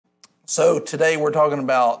So today we're talking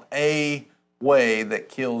about a way that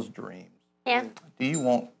kills dreams. Yeah. Do you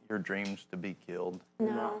want your dreams to be killed?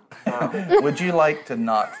 No. Would you like to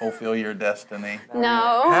not fulfill your destiny?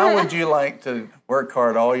 No. How would you like to work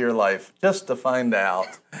hard all your life just to find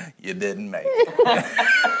out you didn't make it?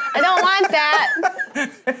 I don't want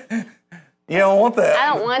that. You don't want that?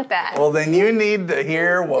 I don't want that. Well, then you need to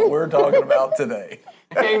hear what we're talking about today.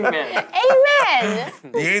 Amen. Amen.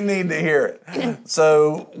 You need to hear it.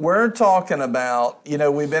 So we're talking about,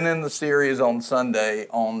 we've been in the series on Sunday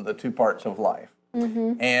on the 2 parts of life.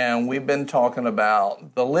 Mm-hmm. And we've been talking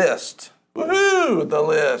about the list. Woohoo, the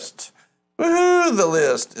list. Woohoo, the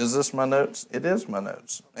list. Is this my notes? It is my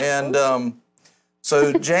notes. And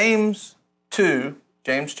so James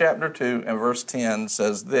chapter 2 and verse 10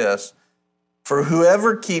 says this, "For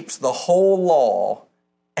whoever keeps the whole law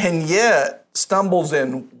and yet stumbles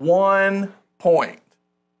in one point,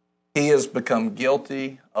 he has become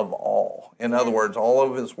guilty of all." In other words, all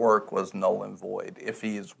of his work was null and void if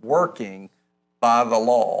he is working by the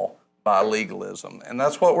law, by legalism. And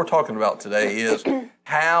that's what we're talking about today is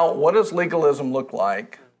what does legalism look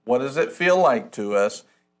like? What does it feel like to us?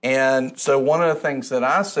 And so one of the things that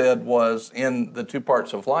I said was in the 2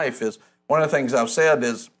 parts of life is, one of the things I've said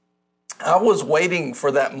is, I was waiting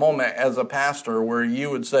for that moment as a pastor where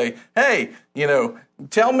you would say, hey,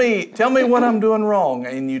 tell me what I'm doing wrong.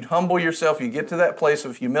 And you'd humble yourself. You get to that place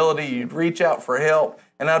of humility. You'd reach out for help.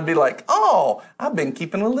 And I'd be like, oh, I've been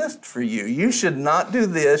keeping a list for you. You should not do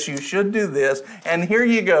this. You should do this. And here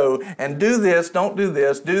you go. And do this. Don't do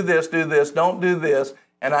this. Do this. Do this. Don't do this.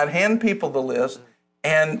 And I'd hand people the list.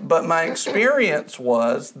 But my experience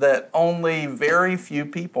was that only very few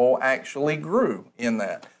people actually grew in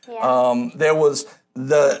that. Yeah. There was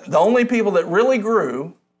the only people that really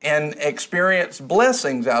grew and experienced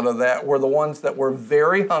blessings out of that were the ones that were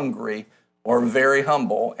very hungry or very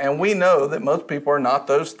humble. And we know that most people are not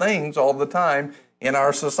those things all the time in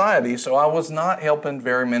our society. So I was not helping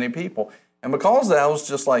very many people. And because of that, I was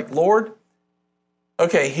just like, Lord,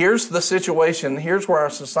 okay, here's the situation. Here's where our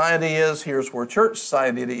society is. Here's where church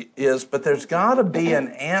society is. But there's got to be an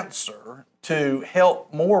answer to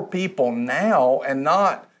help more people now and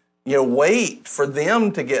not, wait for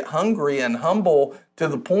them to get hungry and humble to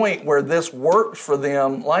the point where this works for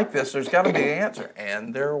them like this. There's got to be an answer.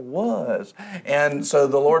 And there was. And so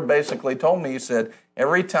the Lord basically told me, he said,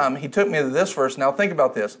 every time he took me to this verse. Now think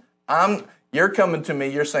about this. You're coming to me.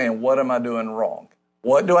 You're saying, what am I doing wrong?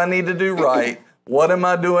 What do I need to do right? What am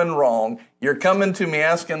I doing wrong? You're coming to me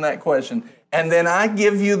asking that question. And then I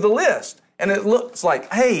give you the list. And it looks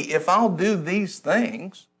like, hey, if I'll do these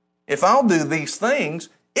things,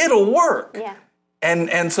 it'll work. Yeah.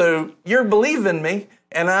 And so you're believing me.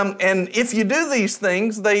 And if you do these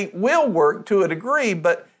things, they will work to a degree.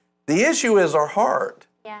 But the issue is our heart.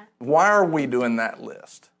 Yeah. Why are we doing that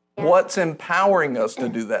list? Yeah. What's empowering us to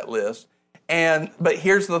do that list? But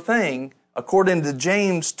here's the thing. According to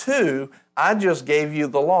James 2, I just gave you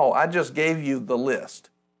the law. I just gave you the list.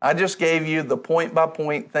 I just gave you the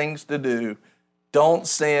point-by-point things to do. Don't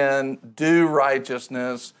sin, do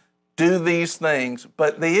righteousness, do these things.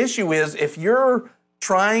 But the issue is if you're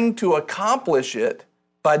trying to accomplish it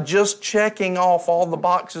by just checking off all the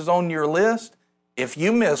boxes on your list, if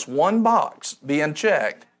you miss one box being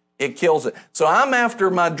checked, it kills it. So I'm after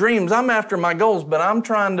my dreams, I'm after my goals, but I'm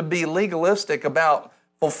trying to be legalistic about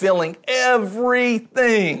fulfilling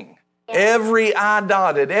everything. Every I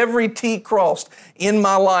dotted, every T crossed in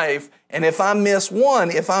my life. And if I miss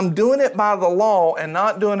one, if I'm doing it by the law and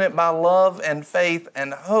not doing it by love and faith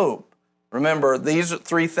and hope, remember, these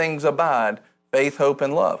 3 things abide, faith, hope,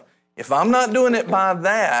 and love. If I'm not doing it by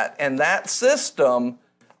that and that system,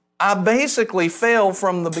 I basically fail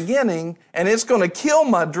from the beginning and it's going to kill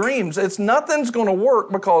my dreams. Nothing's going to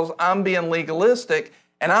work because I'm being legalistic.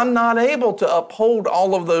 And I'm not able to uphold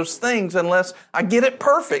all of those things unless I get it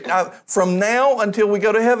perfect. From now until we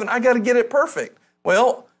go to heaven, I got to get it perfect.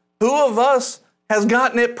 Well, who of us has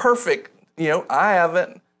gotten it perfect? I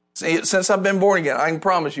haven't. Since I've been born again, I can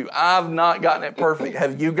promise you, I've not gotten it perfect.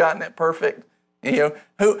 Have you gotten it perfect?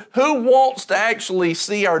 Who wants to actually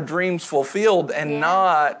see our dreams fulfilled and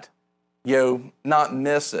not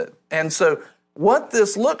miss it? And so what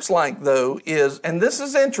this looks like, though, is, and this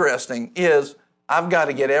is interesting, is I've got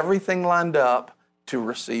to get everything lined up to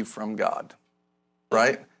receive from God,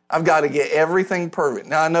 right? I've got to get everything perfect.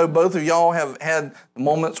 Now, I know both of y'all have had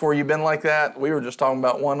moments where you've been like that. We were just talking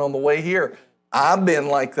about one on the way here. I've been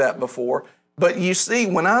like that before. But you see,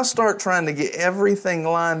 when I start trying to get everything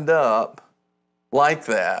lined up like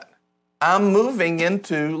that, I'm moving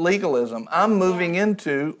into legalism. I'm moving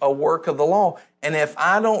into a work of the law. And if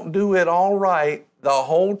I don't do it all right, the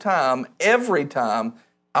whole time, every time,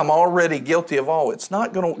 I'm already guilty of all. It's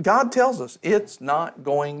not going to, God tells us it's not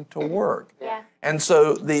going to work. Yeah. And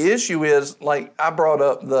so the issue is, like I brought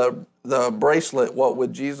up the bracelet, what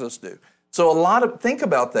would Jesus do? So think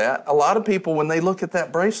about that. A lot of people, when they look at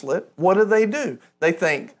that bracelet, what do? They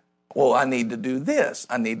think, well, I need to do this.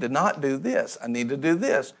 I need to not do this. I need to do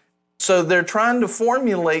this. So they're trying to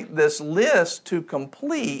formulate this list to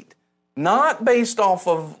complete, not based off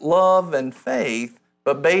of love and faith,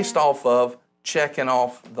 but based off of checking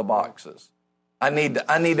off the boxes. I need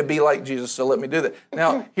to be like Jesus, so let me do that.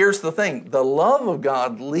 Now, here's the thing. The love of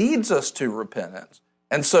God leads us to repentance.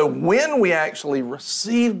 And so when we actually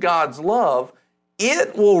receive God's love,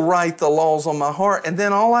 it will write the laws on my heart. And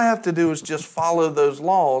then all I have to do is just follow those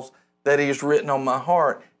laws that He's written on my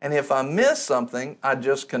heart. And if I miss something, I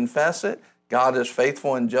just confess it. God is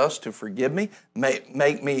faithful and just to forgive me, make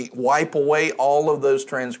me wipe away all of those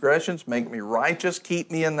transgressions, make me righteous,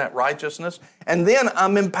 keep me in that righteousness. And then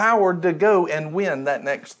I'm empowered to go and win that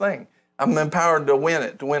next thing. I'm empowered to win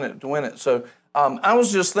it. So I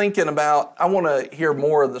was just thinking about, I want to hear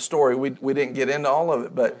more of the story. We didn't get into all of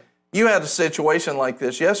it, but you had a situation like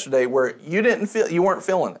this yesterday where you weren't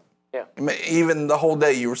feeling it. Yeah. Even the whole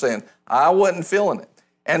day you were saying, I wasn't feeling it.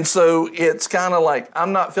 And so it's kind of like,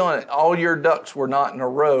 I'm not feeling it. All your ducks were not in a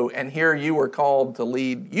row, and here you were called to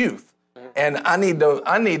lead youth. And I need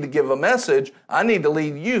to give a message. I need to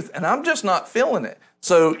lead youth, and I'm just not feeling it.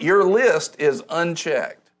 So your list is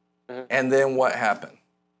unchecked. And then what happened?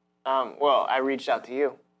 Well, I reached out to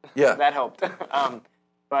you. Yeah. That helped.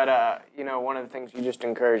 But one of the things you just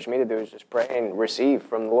encouraged me to do is just pray and receive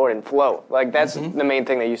from the Lord and flow. Like, that's the main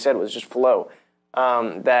thing that you said was just flow.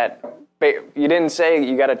 You didn't say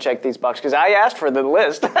you got to check these boxes, because I asked for the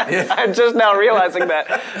list. I'm just now realizing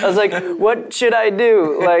that. I was like, what should I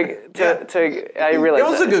do? I realized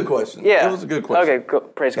it was a good question. Yeah. It was a good question. Okay, cool.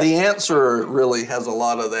 Praise God. The answer really has a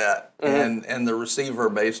lot of that, and the receiver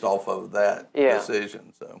based off of that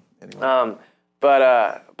decision. So anyway.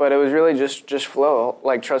 But it was really just flow.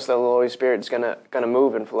 Like, trust that the Holy Spirit's gonna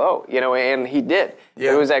move and flow. And He did.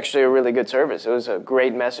 Yeah. It was actually a really good service. It was a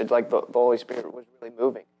great message. Like, the Holy Spirit was really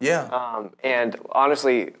moving. Yeah. And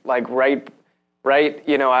honestly, like right.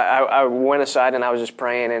 I went aside and I was just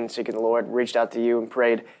praying and seeking the Lord. Reached out to you and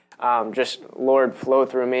prayed. Just, Lord, flow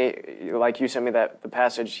through me. Like you sent me the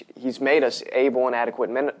passage. He's made us able and adequate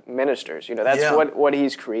ministers. That's what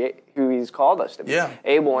He's who He's called us to be. Yeah.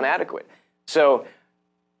 Able and adequate. So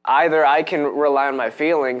either I can rely on my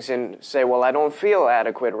feelings and say, well, I don't feel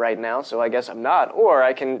adequate right now, so I guess I'm not. Or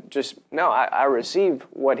I can just, I receive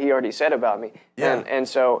what He already said about me. Yeah. And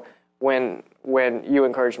so when you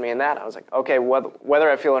encouraged me in that, I was like, okay, whether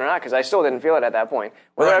I feel it or not, because I still didn't feel it at that point.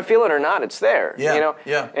 Whether I feel it or not, it's there. Yeah.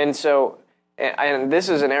 Yeah. And so, and this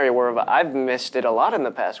is an area where I've missed it a lot in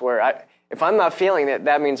the past, where if I'm not feeling it,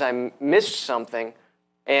 that means I missed something.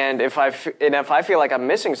 And if I feel like I'm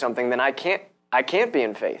missing something, then I can't be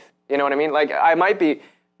in faith. You know what I mean? Like, I might be,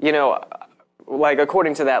 like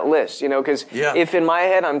according to that list, because if in my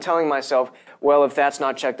head I'm telling myself, well, if that's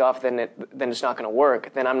not checked off, then it's not going to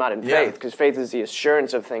work. Then I'm not in faith, because faith is the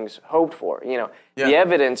assurance of things hoped for. The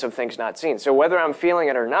evidence of things not seen. So whether I'm feeling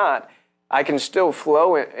it or not, I can still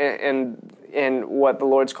flow in what the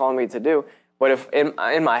Lord's calling me to do. But if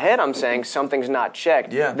in my head I'm saying something's not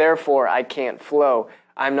checked, therefore I can't flow.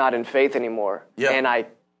 I'm not in faith anymore, and I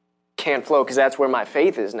can't flow, because that's where my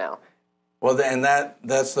faith is now. Well, and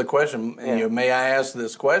that's the question. May I ask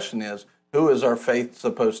this question is, who is our faith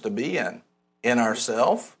supposed to be in? In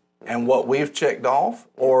ourselves and what we've checked off,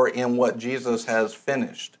 or in what Jesus has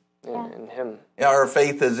finished? In Him. Our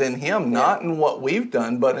faith is in Him, not in what we've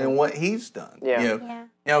done, but in what He's done.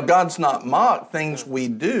 God's not mocked. Things we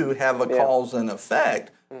do have a cause and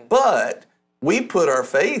effect, but we put our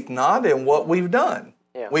faith not in what we've done.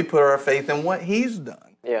 We put our faith in what He's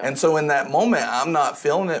done. And so in that moment, I'm not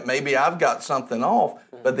feeling it. Maybe I've got something off,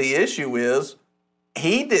 but the issue is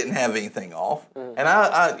He didn't have anything off.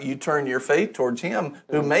 And you turn your faith towards Him,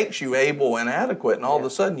 who makes you able and adequate, and all of a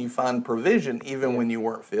sudden you find provision even when you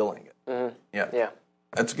weren't feeling it. Yeah.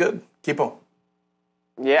 That's good. Keep on.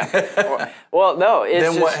 Yeah. Well, no.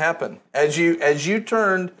 Then what happened? As you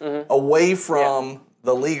turned away from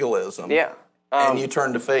the legalism and you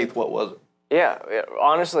turned to faith, what was it? Yeah,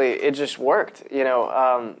 honestly, it just worked.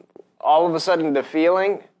 All of a sudden the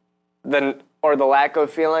feeling, or the lack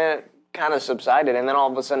of feeling it, kind of subsided, and then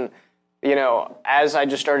all of a sudden, as I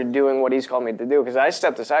just started doing what He's called me to do, because I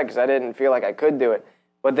stepped aside because I didn't feel like I could do it,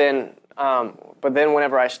 but then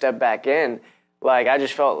whenever I stepped back in, like, I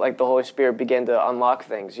just felt like the Holy Spirit began to unlock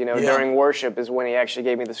things. During worship is when He actually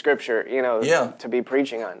gave me the scripture, to be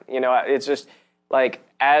preaching on. It's just like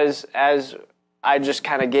as I just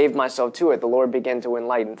kind of gave myself to it, the Lord began to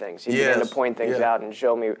enlighten things. He began to point things out and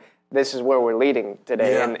show me this is where we're leading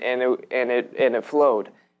today, and it flowed.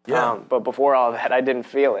 Yeah. But before all that, I didn't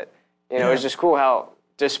feel it. You know, it's just cool how,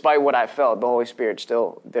 despite what I felt, the Holy Spirit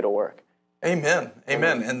still did a work. Amen.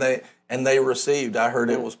 Amen. And they received. I heard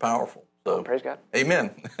it was powerful. So Praise God.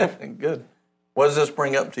 Amen. Good. What does this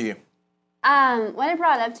bring up to you? What it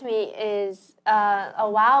brought up to me is a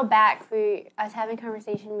while back, I was having a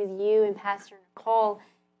conversation with you and Pastor Nicole,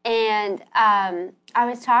 and I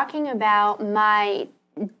was talking about my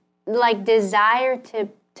desire to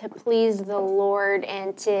please the Lord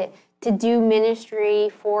and to do ministry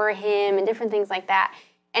for Him and different things like that.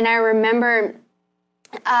 And I remember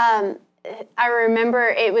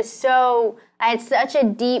it was so, I had such a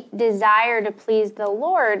deep desire to please the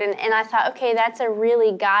Lord, and I thought, okay, that's a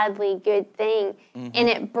really godly, good thing. Mm-hmm. And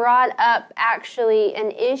it brought up actually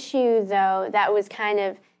an issue, though, that was kind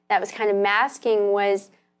of masking was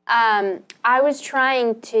I was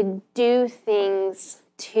trying to do things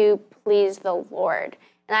to please the Lord.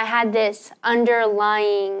 And I had this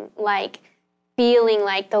underlying, feeling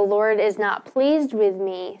like the Lord is not pleased with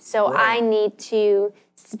me, so I need to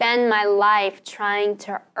spend my life trying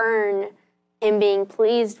to earn Him being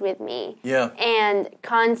pleased with me. Yeah. And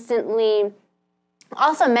constantly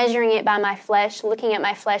also measuring it by my flesh, looking at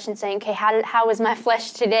my flesh and saying, okay, how was my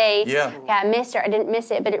flesh today? Yeah. Okay, I missed it, I didn't miss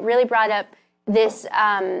it, but it really brought up this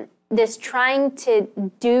this trying to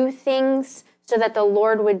do things so that the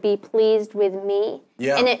Lord would be pleased with me.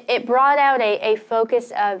 Yeah. And it brought out a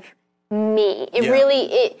focus of me. It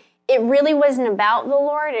really wasn't about the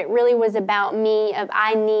Lord. It really was about me. Of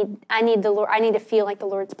I need the Lord. I need to feel like the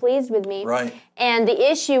Lord's pleased with me. Right. And the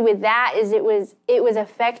issue with that is it was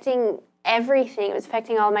affecting everything. It was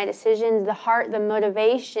affecting all my decisions. The heart, the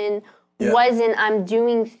motivation wasn't I'm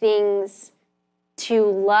doing things to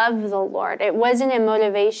love the Lord. It wasn't a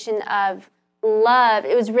motivation of love.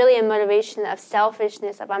 It was really a motivation of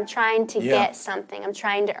selfishness. Of I'm trying to get something. I'm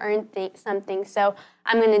trying to earn something. So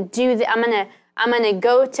I'm going to do that. I'm going to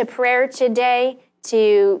go to prayer today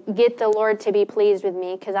to get the Lord to be pleased with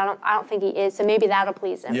me, because I don't think He is. So maybe that'll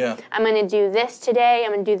please Him. Yeah. I'm going to do this today.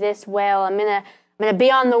 I'm going to do this well. I'm going to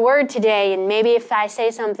be on the Word today, and maybe if I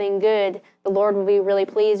say something good, the Lord will be really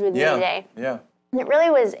pleased with me today. Yeah. And it really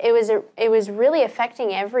was. It was really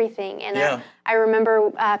affecting everything. And I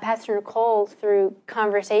remember Pastor Nicole, through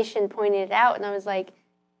conversation, pointed it out, and I was like,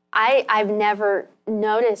 I've never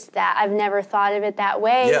noticed that. I've never thought of it that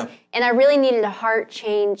way. Yeah. And I really needed a heart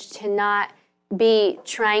change to not be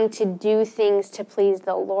trying to do things to please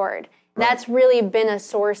the Lord. Right. That's really been a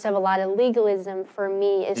source of a lot of legalism for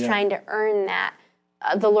me, is trying to earn that,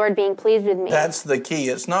 the Lord being pleased with me. That's the key.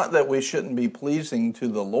 It's not that we shouldn't be pleasing to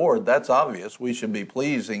the Lord. That's obvious. We should be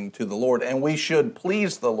pleasing to the Lord, and we should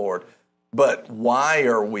please the Lord. But why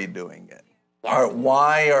are we doing it? Yeah.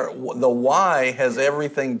 The why has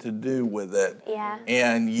everything to do with it. Yeah.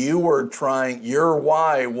 And your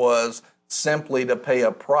why was simply to pay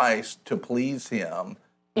a price to please Him,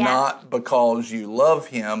 not because you love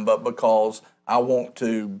Him, but because I want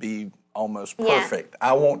to be almost perfect.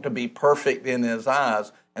 I want to be perfect in His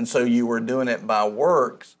eyes. And so you were doing it by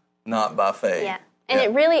works, not by faith. Yeah. And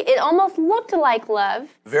it almost looked like love.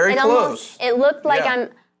 Very close. It looked like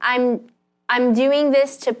I'm doing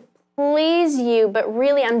this to please you, but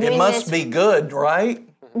really I'm doing this. It must be good, right?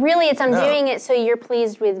 Really, I'm doing it so you're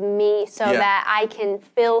pleased with me, so that I can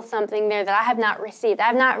feel something there that I have not received. I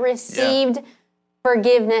have not received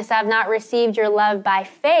forgiveness. I've not received your love by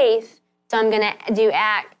faith, so I'm going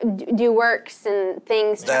to do works and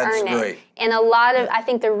things to earn it. And a lot of, I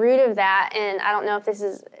think the root of that, and I don't know if this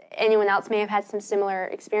is, anyone else may have had some similar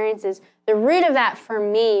experiences, the root of that for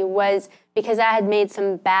me was because I had made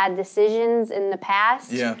some bad decisions in the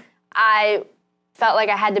past. Yeah. I felt like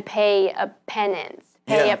I had to pay a penance,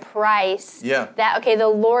 pay a price. Yeah. That, okay, the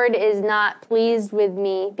Lord is not pleased with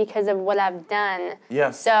me because of what I've done.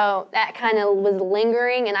 Yeah. So that kind of was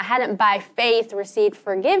lingering, and I hadn't by faith received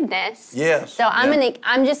forgiveness. Yes. So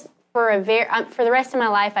I'm just for the rest of my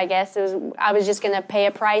life, I guess I was just going to pay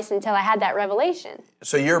a price until I had that revelation.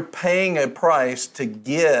 So you're paying a price to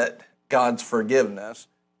get God's forgiveness,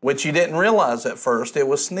 which you didn't realize at first. It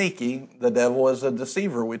was sneaky. The devil is a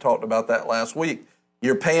deceiver. We talked about that last week.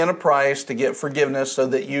 You're paying a price to get forgiveness so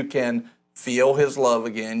that you can feel His love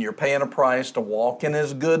again. You're paying a price to walk in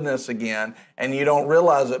His goodness again, and you don't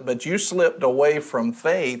realize it, but you slipped away from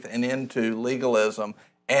faith and into legalism.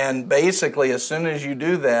 And basically, as soon as you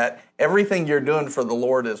do that, everything you're doing for the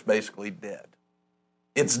Lord is basically dead.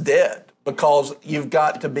 It's dead because you've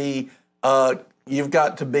got to be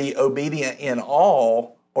obedient in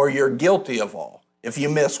all, or you're guilty of all. If you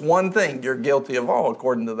miss one thing, you're guilty of all,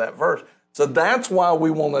 according to that verse. So that's why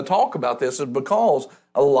we want to talk about this, is because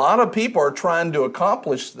a lot of people are trying to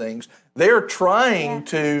accomplish things. They're trying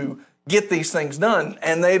to get these things done,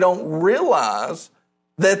 and they don't realize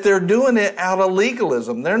that they're doing it out of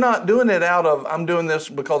legalism. They're not doing it out of, I'm doing this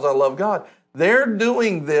because I love God. They're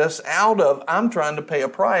doing this out of, I'm trying to pay a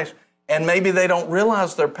price. And maybe they don't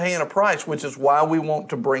realize they're paying a price, which is why we want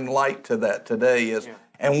to bring light to that today.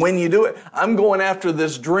 And when you do it, I'm going after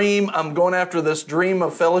this dream. I'm going after this dream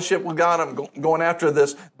of fellowship with God. I'm going after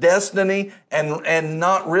this destiny, and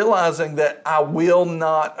not realizing that I will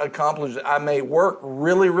not accomplish it. I may work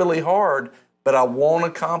really, really hard, but I won't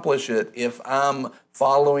accomplish it if I'm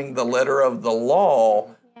following the letter of the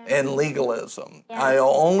law and legalism.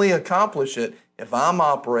 I'll only accomplish it if I'm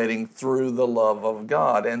operating through the love of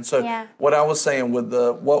God. And so what I was saying with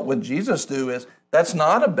what would Jesus do is, that's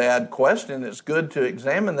not a bad question. It's good to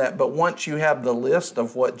examine that. But once you have the list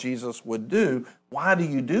of what Jesus would do, why do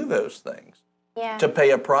you do those things? To pay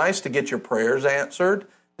a price, to get your prayers answered,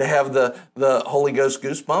 to have the Holy Ghost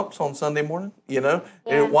goosebumps on Sunday morning,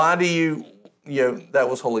 Why do you, that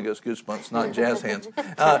was Holy Ghost goosebumps, not jazz hands.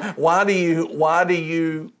 Why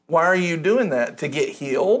are you doing that? To get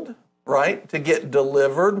healed? Right? To get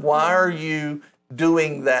delivered. Why are you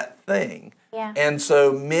doing that thing? And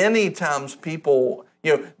so many times people,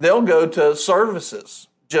 they'll go to services.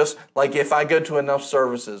 Just like, if I go to enough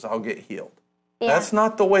services, I'll get healed. That's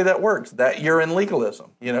not the way that works. That you're in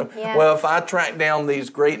legalism. Well, if I track down these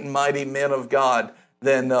great and mighty men of God,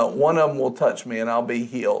 then one of them will touch me and I'll be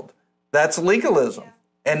healed. That's legalism.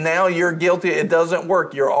 And now you're guilty. It doesn't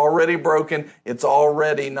work. You're already broken. It's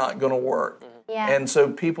already not going to work. And so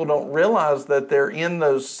people don't realize that they're in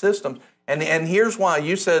those systems. And here's why.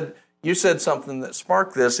 You said something that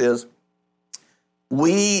sparked this is,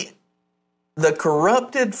 the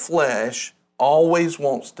corrupted flesh always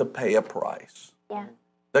wants to pay a price.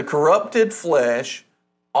 The corrupted flesh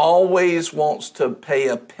always wants to pay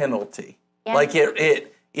a penalty. Like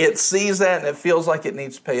it sees that and it feels like it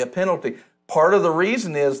needs to pay a penalty. Part of the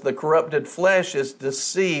reason is the corrupted flesh is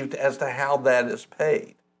deceived as to how that is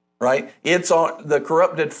paid. Right? The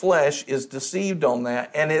corrupted flesh is deceived on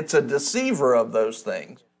that, and it's a deceiver of those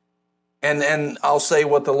things. And I'll say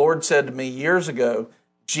what the Lord said to me years ago: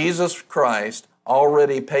 Jesus Christ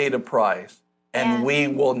already paid a price, and we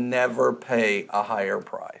will never pay a higher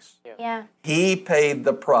price. He paid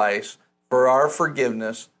the price for our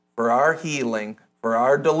forgiveness, for our healing, for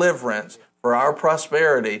our deliverance, for our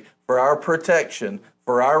prosperity, for our protection,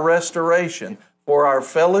 for our restoration, for our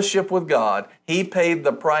fellowship with God. He paid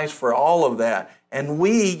the price for all of that. And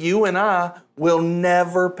you and I, will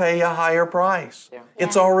never pay a higher price.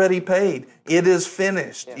 It's already paid. It is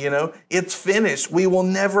finished. It's finished. We will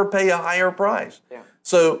never pay a higher price.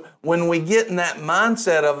 So when we get in that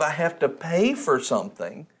mindset of, I have to pay for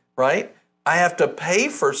something, right? I have to pay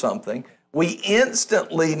for something. We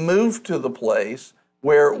instantly move to the place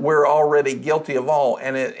where we're already guilty of all,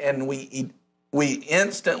 and we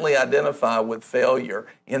instantly identify with failure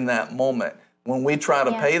in that moment when we try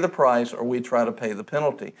to pay the price or we try to pay the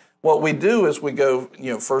penalty. What we do is we go,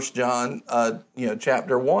 1 John,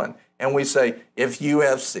 chapter 1, and we say, if you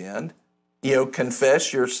have sinned,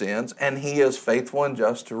 confess your sins, and He is faithful and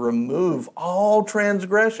just to remove all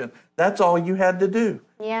transgression. That's all you had to do.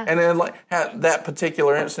 And then, that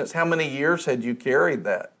particular instance, how many years had you carried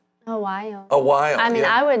that? A while. I mean,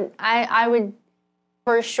 I would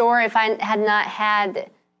for sure, if I had not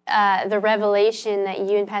had the revelation that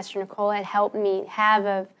you and Pastor Nicole had helped me have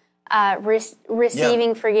of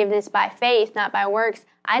receiving forgiveness by faith, not by works,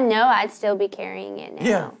 I know I'd still be carrying it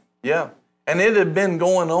now. And it had been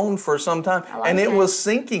going on for some time. And it was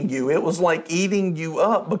sinking you. It was like eating you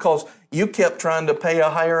up because you kept trying to pay a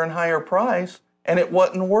higher and higher price, and it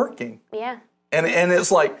wasn't working. And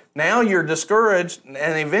it's like, now you're discouraged,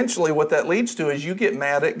 and eventually what that leads to is you get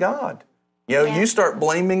mad at God. You start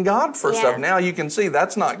blaming God for stuff. Now you can see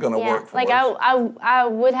that's not going to work for us. I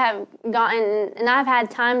would have gotten, and I've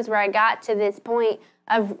had times where I got to this point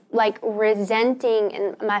of resenting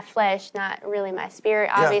in my flesh, not really my spirit,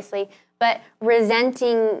 obviously, but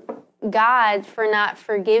resenting God for not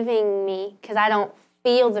forgiving me because I don't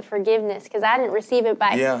feel the forgiveness because I didn't receive it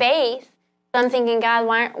by faith. So I'm thinking, God,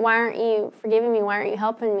 why aren't you forgiving me? Why aren't you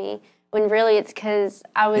helping me? When really it's because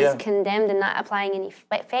I was condemned and not applying any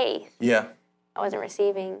faith. I wasn't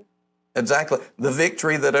receiving. Exactly. The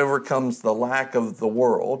victory that overcomes the lack of the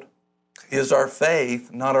world is our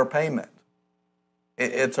faith, not our payment.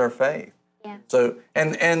 It's our faith. So,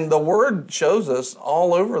 and the Word shows us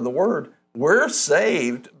all over the Word, we're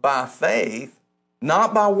saved by faith,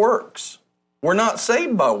 not by works. We're not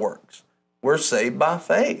saved by works. We're saved by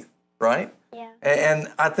faith, right? Yeah. And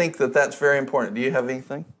I think that that's very important. Do you have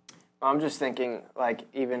anything? I'm just thinking, like,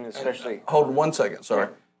 even especially. Hold 1 second, sorry.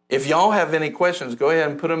 If y'all have any questions, go ahead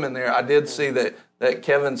and put them in there. I did see that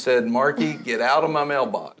Kevin said, Marky, get out of my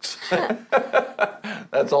mailbox.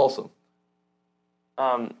 That's awesome.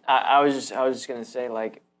 I was just gonna say,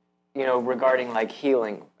 like, regarding like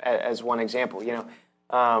healing as one example.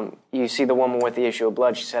 You see the woman with the issue of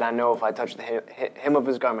blood. She said, "I know if I touch the hem of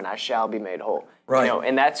his garment, I shall be made whole." Right.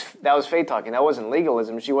 And that was faith talking. That wasn't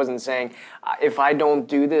legalism. She wasn't saying, "If I don't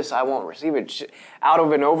do this, I won't receive it." Out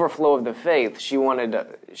of an overflow of the faith,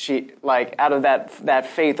 out of that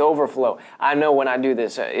faith overflow, I know when I do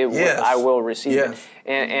this, I will receive it.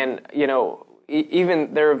 And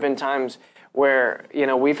even there have been times where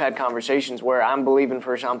we've had conversations where I'm believing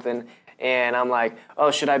for something, and I'm like,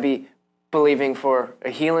 "Oh, should I be believing for a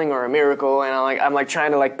healing or a miracle?" And I'm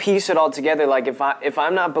trying to piece it all together. Like if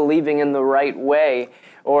I'm not believing in the right way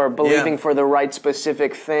or believing for the right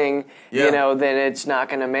specific thing, then it's not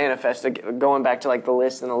going to manifest. Going back to the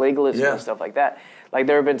list and the legalism and stuff like that. Like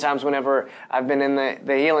there have been times whenever I've been in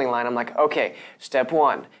the healing line, I'm like, okay, step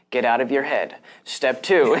 1, get out of your head. Step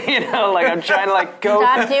 2, I'm trying to go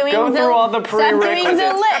through all the prerequisites. Stop doing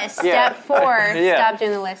the list. Step 4, stop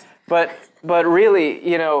doing the list. But really,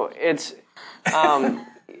 it's.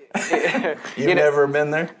 You've never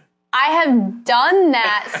been there? I have done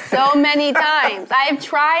that so many times. I have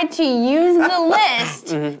tried to use the list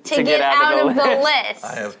to get out of the list.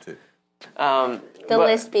 I have too. The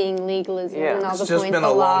list being legalism and all the It's just points been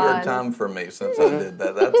a longer time for me since I did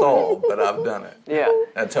that. That's all, but I've done it. Yeah.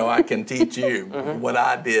 That's how I can teach you what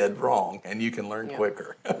I did wrong, and you can learn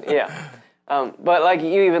quicker. Yeah. But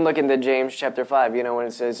you even look into James chapter 5, when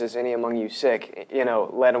it says, "Is any among you sick?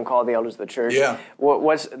 Let him call the elders of the church." Yeah.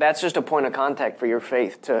 That's just a point of contact for your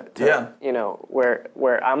faith to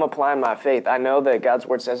where I'm applying my faith. I know that God's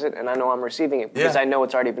word says it, and I know I'm receiving it because I know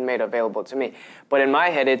it's already been made available to me. But in my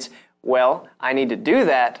head, it's, I need to do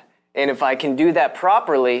that. And if I can do that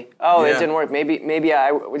properly, it didn't work. Maybe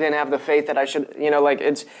I didn't have the faith that I should,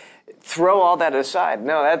 it's throw all that aside.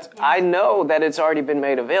 No, I know that it's already been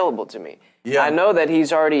made available to me. Yeah. I know that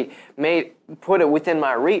he's already put it within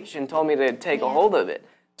my reach and told me to take a hold of it.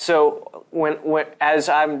 So when as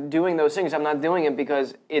I'm doing those things, I'm not doing it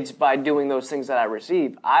because it's by doing those things that I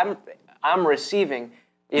receive. I'm receiving,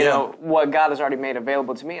 what God has already made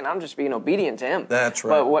available to me, and I'm just being obedient to Him. That's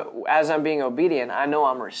right. But as I'm being obedient, I know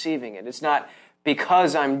I'm receiving it. It's not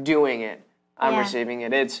because I'm doing it, I'm receiving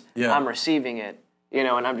it. It's I'm receiving it,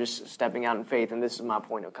 and I'm just stepping out in faith, and this is my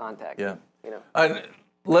point of contact. Yeah.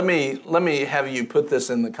 Let me have you put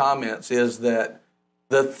this in the comments, is that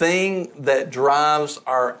the thing that drives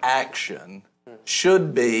our action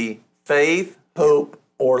should be faith, hope,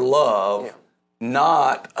 or love,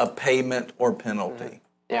 not a payment or penalty.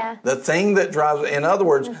 Yeah. The thing that drives, in other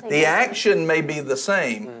words, the action may be the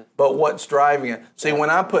same, but what's driving it? See,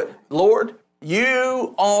 when I put, Lord,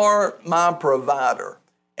 you are my provider,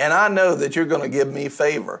 and I know that you're going to give me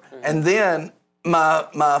favor. And then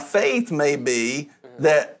my faith may be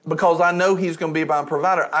that because I know He's going to be my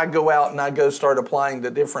provider, I go out and I go start applying to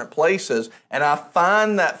different places, and I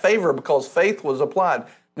find that favor because faith was applied.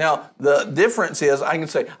 Now, the difference is I can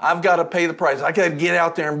say, I've got to pay the price. I got to get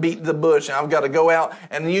out there and beat the bush, and I've got to go out,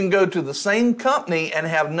 and you can go to the same company and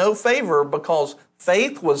have no favor because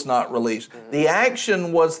faith was not released. The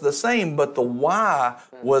action was the same, but the why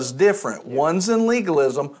was different. One's in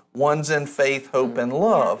legalism, one's in faith, hope, and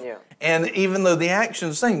love. And even though the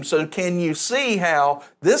action's the same. So can you see how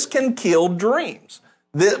this can kill dreams?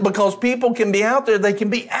 Because people can be out there, they can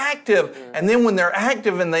be active, and then when they're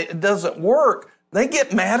active and it doesn't work, they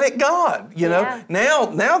get mad at God,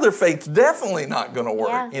 Now their faith's definitely not going to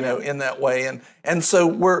work, in that way. And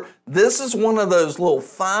so this is one of those little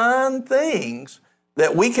fine things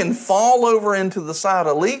that we can fall over into the side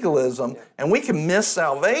of legalism, and we can miss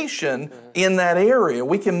salvation in that area.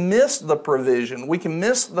 We can miss the provision. We can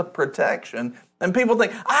miss the protection. And people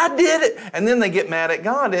think, I did it. And then they get mad at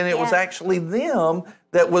God, and it was actually them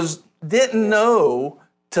that didn't know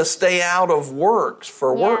to stay out of works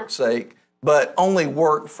for work's sake, but only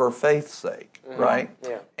work for faith's sake, right?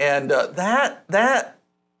 Yeah. And that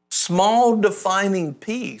small defining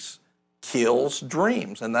piece kills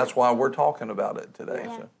dreams, and that's why we're talking about it today.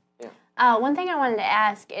 Yeah. So. One thing I wanted to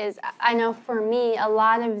ask is, I know for me, a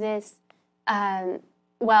lot of this, we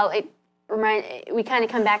kind of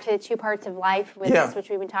come back to the 2 parts of life with this, which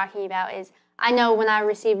we've been talking about, is I know when I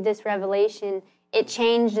received this revelation, it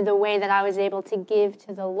changed the way that I was able to give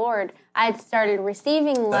to the Lord. I had started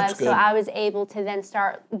receiving love, so I was able to then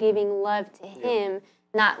start giving love to Him,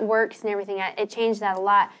 not works and everything. It changed that a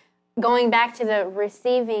lot. going back to the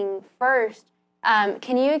receiving first,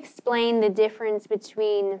 can you explain the difference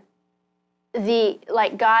between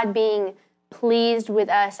God being pleased with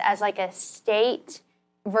us as like a state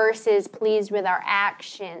versus pleased with our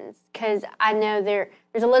actions? Because I know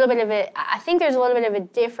there's a little bit of I think there's a little bit of a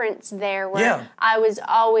difference there where I was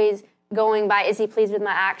always going by, is he pleased with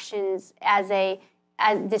my actions as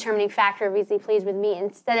determining factor of is he pleased with me,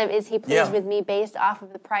 instead of is he pleased with me based off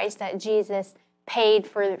of the price that Jesus paid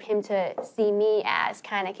for him to see me as,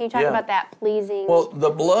 kind of. Can you talk about that pleasing? Well, the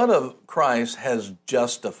blood of Christ has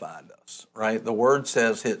justified us, right? The word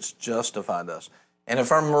says it's justified us. And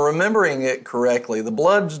if I'm remembering it correctly, the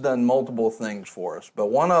blood's done multiple things for us, but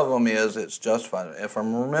one of them is it's justified. If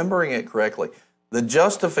I'm remembering it correctly, the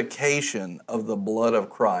justification of the blood of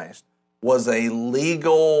Christ was a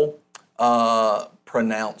legal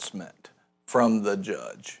pronouncement from the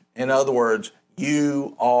judge. In other words,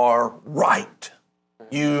 you are right.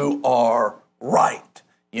 You are right.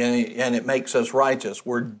 And it makes us righteous.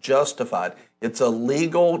 We're justified. It's a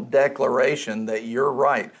legal declaration that you're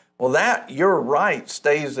right. Well, that your right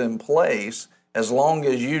stays in place as long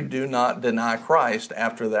as you do not deny Christ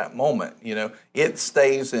after that moment. It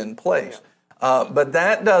stays in place. But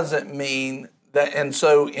that doesn't mean that, and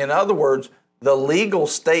so in other words, the legal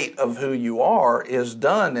state of who you are is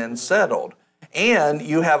done and settled. And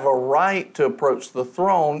you have a right to approach the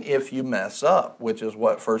throne if you mess up, which is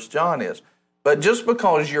what 1 John is. But just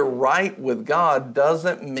because you're right with God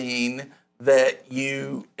doesn't mean that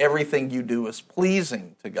everything you do is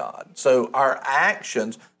pleasing to God. So our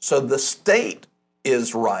actions, so the state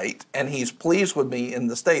is right, and he's pleased with me in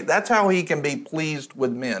the state. That's how he can be pleased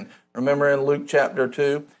with men. Remember in Luke chapter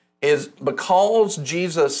 2? Is because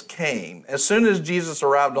Jesus came, as soon as Jesus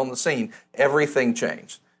arrived on the scene, everything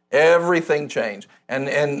changed. Everything changed.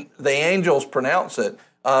 And the angels pronounce it,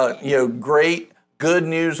 great, good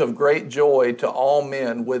news of great joy to all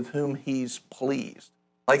men with whom he's pleased.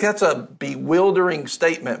 Like, that's a bewildering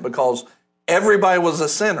statement because everybody was a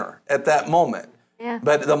sinner at that moment. Yeah.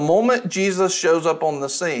 But the moment Jesus shows up on the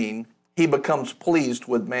scene, he becomes pleased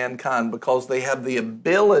with mankind because they have the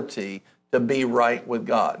ability to be right with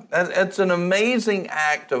God. It's an amazing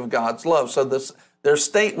act of God's love. So their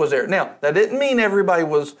state was there. Now, that didn't mean everybody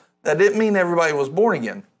was born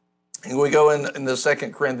again. And we go into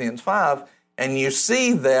 2 Corinthians 5, and you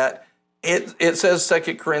see that it says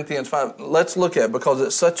 2 Corinthians 5. Let's look at it because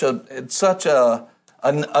it's such a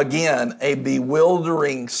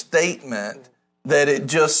bewildering statement that it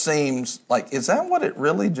just seems like, is that what it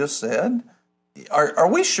really just said? Are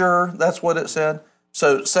we sure that's what it said?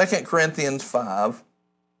 So 2 Corinthians 5,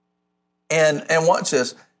 and watch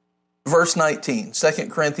this, verse 19, 2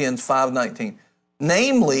 Corinthians 5:19.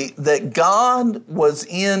 Namely, that God was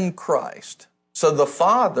in Christ. So the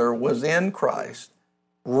Father was in Christ,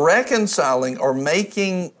 reconciling or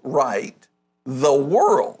making right the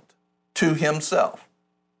world to himself.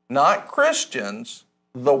 Not Christians,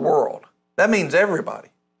 the world. That means everybody.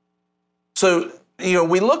 So,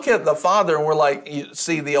 we look at the Father and we're like, you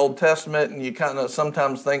see the Old Testament and you kind of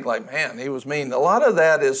sometimes think like, man, he was mean. A lot of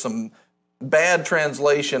that is some bad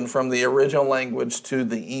translation from the original language to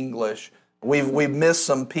the English. We've missed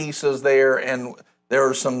some pieces there, and there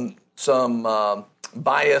are some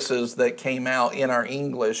biases that came out in our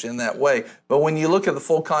English in that way. But when you look at the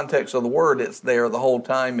full context of the word, it's there the whole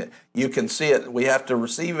time. You can see it. We have to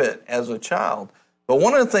receive it as a child. But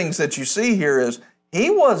one of the things that you see here is he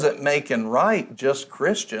wasn't making right just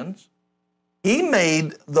Christians. He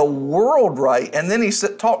made the world right. And then he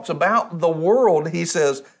talks about the world. He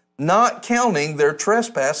says, not counting their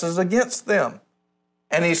trespasses against them.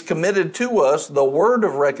 And he's committed to us the word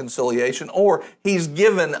of reconciliation, or he's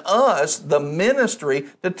given us the ministry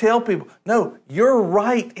to tell people, no, you're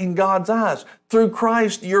right in God's eyes. Through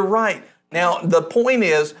Christ, you're right. Now, the point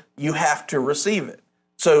is, you have to receive it.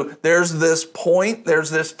 So there's this point, there's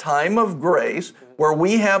this time of grace where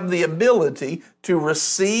we have the ability to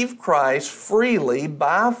receive Christ freely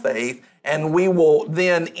by faith, and we will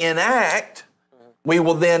then enact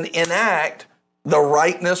the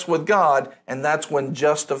rightness with God, and that's when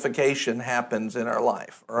justification happens in our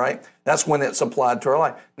life, all right? That's when it's applied to our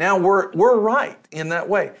life. Now we're right in that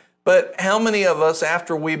way. But how many of us,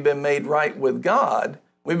 after we've been made right with God,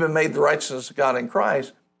 we've been made the righteousness of God in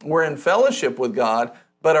Christ, we're in fellowship with God,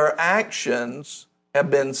 but our actions have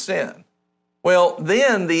been sin? Well,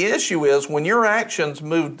 then the issue is when your actions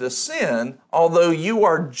move to sin, although you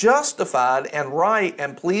are justified and right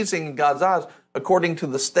and pleasing in God's eyes, according to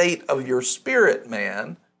the state of your spirit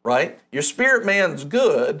man, right? Your spirit man's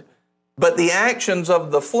good, but the actions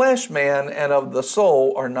of the flesh man and of the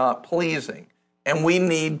soul are not pleasing. and we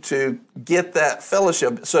need to get that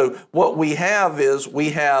fellowship. So what we have is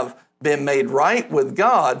we have been made right with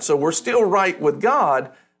God, so we're still right with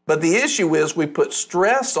God, but the issue is we put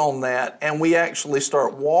stress on that, and we actually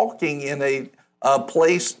start walking in a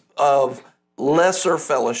place of lesser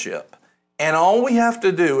fellowship. And all we have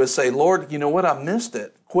to do is say, Lord, you know what, I missed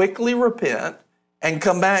it. Quickly repent and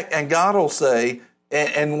come back, and God will say,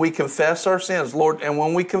 and we confess our sins, Lord. And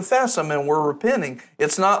when we confess them and we're repenting,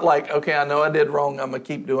 it's not like, okay, I know I did wrong, I'm going to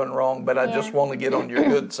keep doing wrong, but I just want to get on your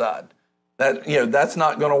good side. That's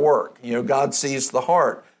not going to work. God sees the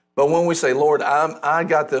heart. But when we say, Lord, I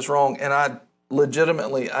got this wrong, and I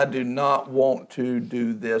do not want to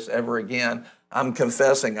do this ever again. I'm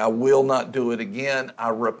confessing I will not do it again. I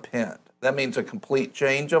repent. That means a complete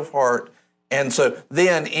change of heart. And so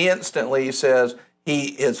then instantly he says he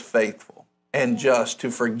is faithful and just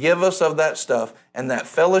to forgive us of that stuff, and that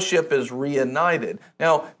fellowship is reunited.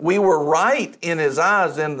 Now, we were right in his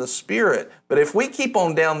eyes in the spirit, but if we keep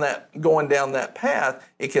on going down that path,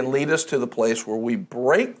 it can lead us to the place where we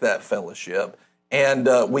break that fellowship and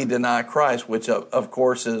we deny Christ, which of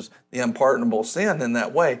course is the unpardonable sin in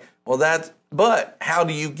that way. But how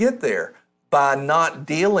do you get there? By not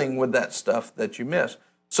dealing with that stuff that you miss.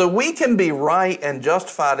 So we can be right and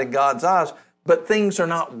justified in God's eyes, but things are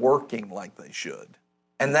not working like they should.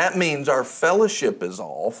 And that means our fellowship is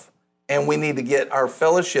off, and we need to get our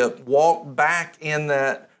fellowship, walk back in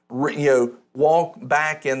that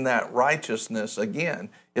righteousness again.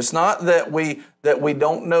 It's not that we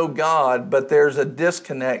don't know God, but there's a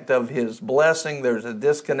disconnect of his blessing, there's a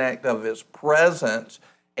disconnect of his presence,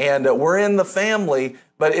 and we're in the family,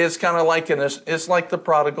 but it's kind of like it's like the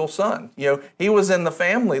prodigal son. He was in the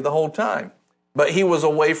family the whole time, but he was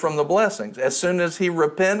away from the blessings. As soon as he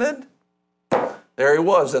repented, there he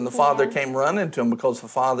was, and the Father came running to him because the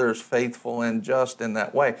Father is faithful and just in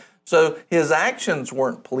that way. So his actions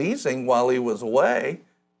weren't pleasing while he was away.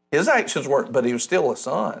 His actions weren't, but he was still a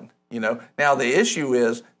son. Now the issue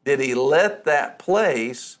is, did he let that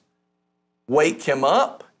place wake him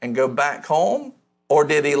up and go back home? Or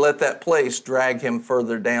did he let that place drag him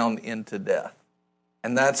further down into death?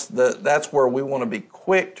 And that's where we want to be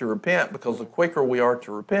quick to repent, because the quicker we are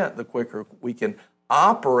to repent, the quicker we can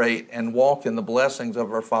operate and walk in the blessings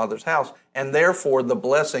of our Father's house. And therefore, the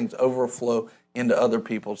blessings overflow into other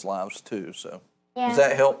people's lives too. So does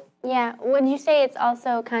that help? Yeah. Would you say it's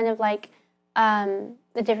also kind of like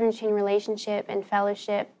the difference between relationship and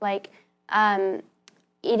fellowship? Like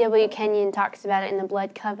E.W. Kenyon talks about it in the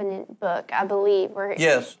Blood Covenant book, I believe, where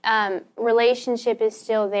relationship is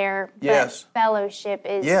still there, but fellowship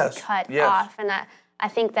is cut off. And I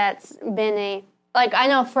think that's been I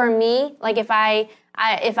know for me, like if I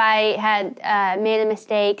had made a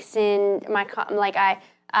mistake, sinned,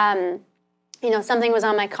 something was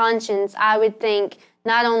on my conscience, I would think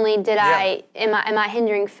not only am I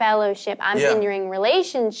hindering fellowship, I'm hindering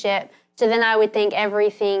relationship. So then I would think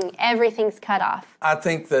everything's cut off. I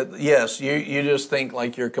think that, yes, you just think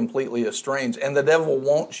like you're completely estranged. And the devil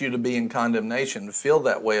wants you to be in condemnation, to feel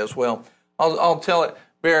that way as well. I'll tell it,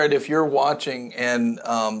 Barrett, if you're watching and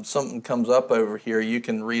something comes up over here, you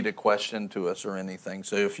can read a question to us or anything.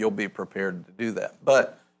 So if you'll be prepared to do that.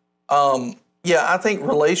 But, I think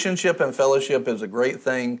relationship and fellowship is a great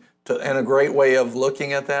thing and a great way of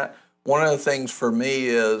looking at that. One of the things for me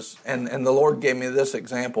is, and the Lord gave me this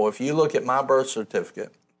example, if you look at my birth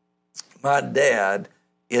certificate, my dad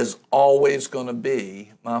is always going to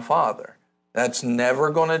be my father. That's never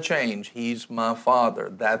going to change. He's my father.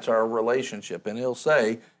 That's our relationship. And he'll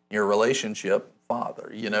say, your relationship,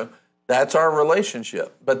 father, that's our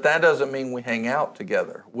relationship. But that doesn't mean we hang out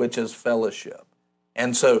together, which is fellowship.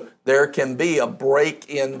 And so there can be a break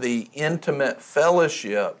in the intimate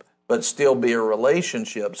fellowship, but still be a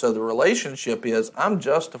relationship. So the relationship is, I'm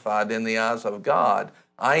justified in the eyes of God.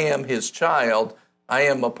 I am his child. I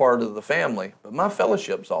am a part of the family, but my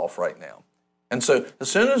fellowship's off right now. And so as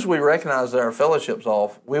soon as we recognize that our fellowship's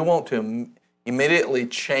off, we want to immediately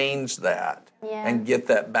change that and get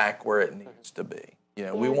that back where it needs to be.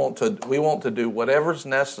 We want to do whatever's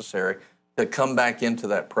necessary to come back into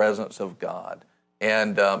that presence of God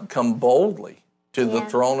and come boldly to the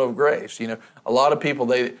throne of grace. A lot of people,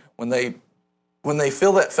 when they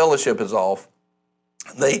feel that fellowship is off,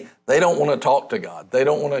 they don't want to talk to God. They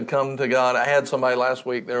don't want to come to God. I had somebody last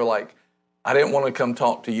week, they were like, I didn't want to come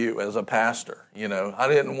talk to you as a pastor. I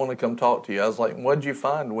didn't want to come talk to you. I was like, what'd you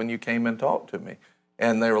find when you came and talked to me?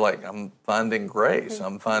 And they were like, I'm finding grace.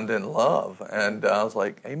 I'm finding love. And I was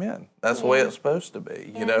like, amen. That's the way it's supposed to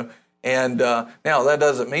be, And now that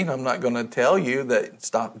doesn't mean I'm not going to tell you that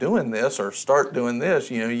stop doing this or start doing this.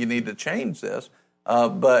 You need to change this.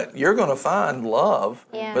 but you're going to find love.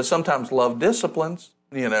 Yeah. But sometimes love disciplines,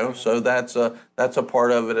 so that's a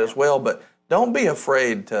part of it as well. But don't be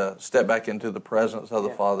afraid to step back into the presence of the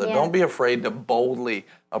Father. Yeah. Don't be afraid to boldly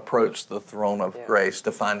approach the throne of grace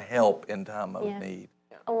to find help in time of need.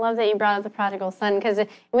 I love that you brought up the prodigal son, because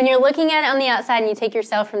when you're looking at it on the outside and you take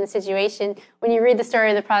yourself from the situation, when you read the story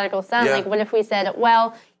of the prodigal son, like what if we said,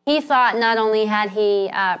 well, he thought not only had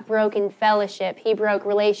he broken fellowship, he broke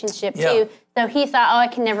relationship too. So he thought, I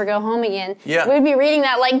can never go home again. Yeah. We'd be reading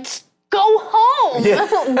that like, go home. Yeah.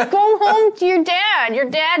 Go home to your dad. Your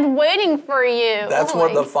dad's waiting for you. That's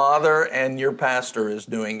what the Father and your pastor is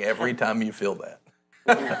doing every time you feel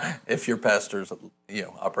that. If your pastor's,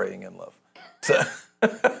 operating in love. So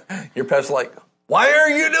your pastor's like, why are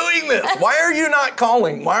you doing this? Why are you not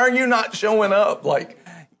calling? Why are you not showing up? Like,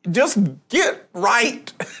 just get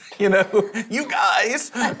right, you guys.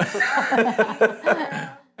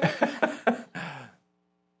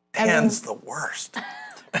 Dan's the worst.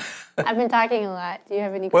 I've been talking a lot. Do you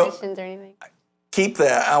have any questions or anything? Keep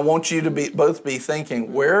that. I want you to both be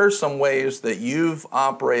thinking, where are some ways that you've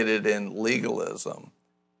operated in legalism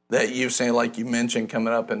that you've seen, like you mentioned,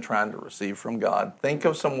 coming up and trying to receive from God? Think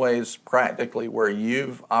of some ways practically where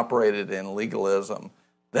you've operated in legalism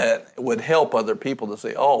that would help other people to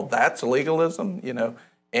say, oh, that's legalism,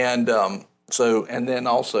 And and then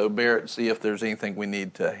also, Barrett, see if there's anything we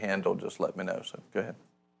need to handle, just let me know. So go ahead.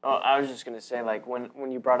 Oh, I was just going to say, like,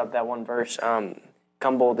 when you brought up that one verse,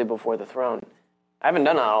 come boldly before the throne, I haven't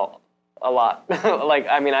done that a lot.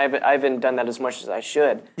 I haven't done that as much as I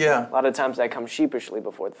should. Yeah. A lot of times I come sheepishly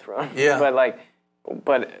before the throne. Yeah.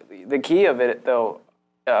 But the key of it, though,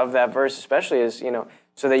 of that verse especially is,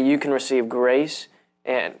 so that you can receive grace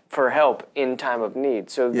and for help in time of need.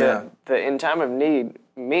 So the in time of need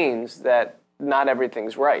means that not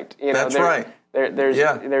everything's right. That's right.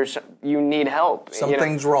 There's you need help.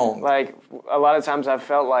 Something's wrong. Like a lot of times I've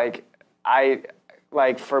felt like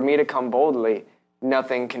for me to come boldly,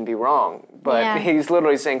 nothing can be wrong. But he's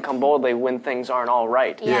literally saying come boldly when things aren't all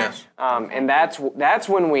right. Yes. And that's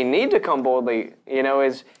when we need to come boldly.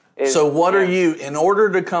 So what are you, in order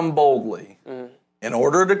to come boldly? Mm-hmm. In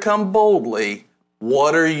order to come boldly,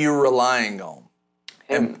 what are you relying on?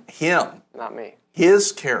 Him. Not me.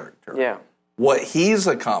 His character. Yeah. What he's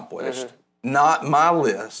accomplished. Mm-hmm. Not my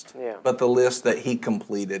list, but the list that he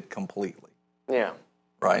completed completely. Yeah.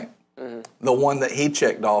 Right? Mm-hmm. The one that he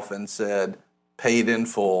checked off and said, paid in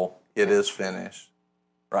full, it is finished.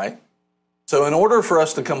 Right? So in order for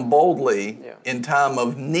us to come boldly in time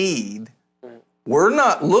of need, we're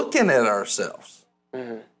not looking at ourselves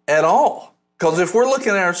at all. Because if we're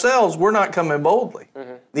looking at ourselves, we're not coming boldly.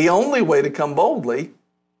 Mm-hmm. The only way to come boldly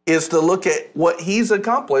is to look at what he's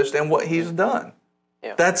accomplished and what he's done.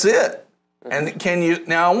 Yeah. That's it. And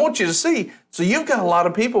now I want you to see, so you've got a lot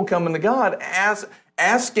of people coming to God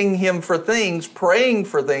asking him for things, praying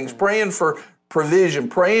for provision,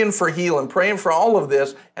 praying for healing, praying for all of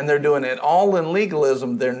this, and they're doing it all in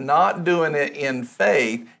legalism. They're not doing it in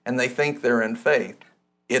faith, and they think they're in faith.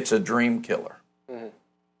 It's a dream killer. Mm-hmm.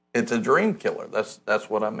 It's a dream killer. That's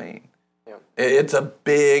what I mean. Yeah. It's a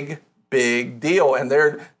big deal, and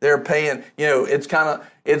they're paying.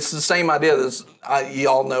 It's the same idea.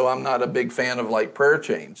 Y'all know I'm not a big fan of like prayer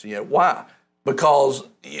chains. Why? Because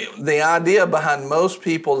the idea behind most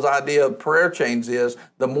people's idea of prayer chains is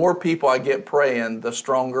the more people I get praying, the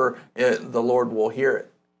stronger the Lord will hear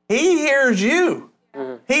it. He hears you.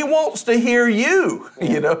 Mm-hmm. He wants to hear you.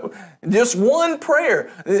 Just one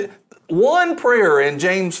prayer. One prayer in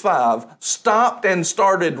James 5 stopped and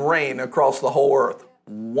started rain across the whole earth.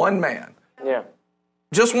 One man. Yeah.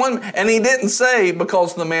 Just one. And he didn't say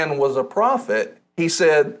because the man was a prophet. He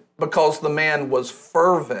said because the man was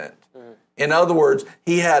fervent. Mm-hmm. In other words,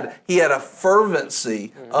 he had a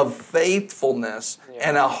fervency of faithfulness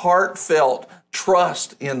and a heartfelt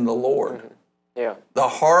trust in the Lord. Mm-hmm. Yeah. The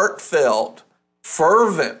heartfelt,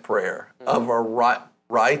 fervent prayer of a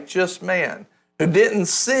righteous man who didn't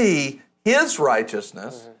see his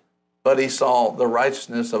righteousness, but he saw the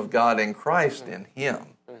righteousness of God in Christ in him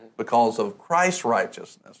because of Christ's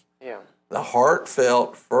righteousness. Yeah. The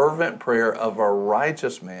heartfelt, fervent prayer of a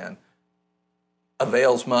righteous man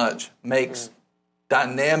avails much, makes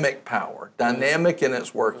dynamic power, dynamic in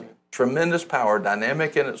its working, tremendous power,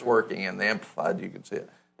 dynamic in its working, in the Amplified you can see it,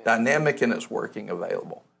 dynamic in its working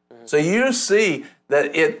available. So you see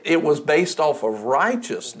that it was based off of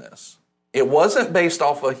righteousness. It wasn't based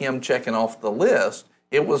off of him checking off the list.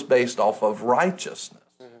 It was based off of righteousness.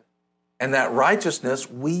 Mm-hmm. And that righteousness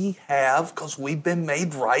we have because we've been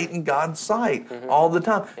made right in God's sight all the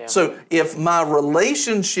time. Yeah. So if my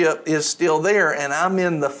relationship is still there and I'm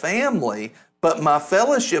in the family, but my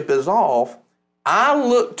fellowship is off, I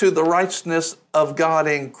look to the righteousness of God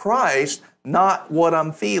in Christ, not what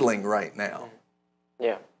I'm feeling right now.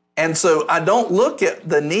 Yeah. And so I don't look at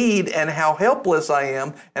the need and how helpless I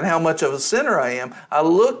am and how much of a sinner I am. I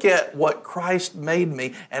look at what Christ made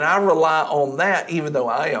me, and I rely on that even though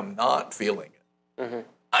I am not feeling it. Mm-hmm.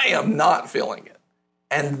 I am not feeling it.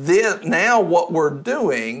 And then now what we're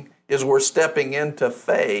doing is we're stepping into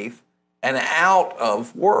faith and out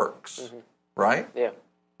of works, right? Yeah.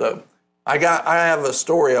 So I have a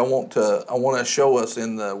story I want to show us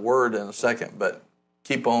in the Word in a second, but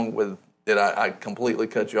keep on with. Did I completely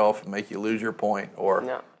cut you off and make you lose your point?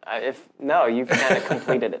 Or No, you've kind of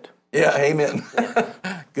completed it. Yeah, amen.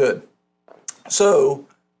 Yeah. Good. So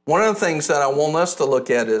one of the things that I want us to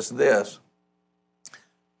look at is this.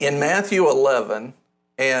 In Matthew 11,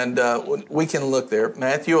 and we can look there,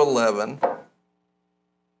 Matthew 11,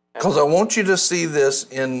 because I want you to see this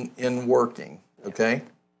in working, okay?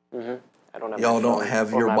 Mm-hmm. I don't have Y'all don't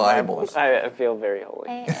have your Bibles. I feel very holy.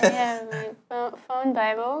 I have my phone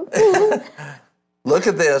Bible. Look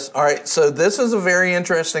at this. All right, so this is a very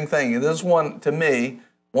interesting thing. This is one, to me,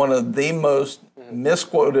 one of the most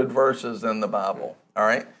misquoted verses in the Bible. All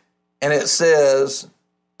right? And it says,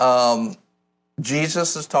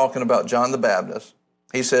 Jesus is talking about John the Baptist.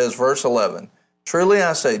 He says, verse 11, "Truly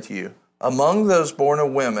I say to you, among those born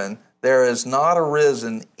of women, there has not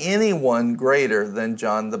arisen anyone greater than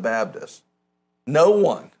John the Baptist." No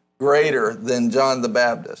one greater than John the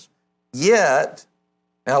Baptist. Yet,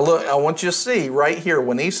 now look, I want you to see right here,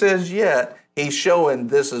 when he says yet, he's showing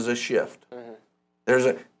this is a shift.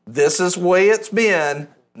 Mm-hmm. This is the way it's been,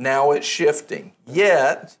 now it's shifting.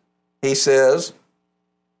 Yet, he says,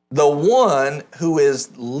 the one who is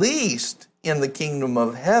least in the kingdom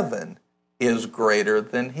of heaven is greater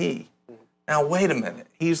than he. Now, wait a minute.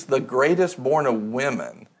 He's the greatest born of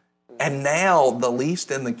women, and now the least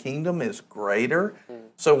in the kingdom is greater?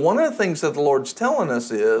 So one of the things that the Lord's telling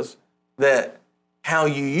us is that how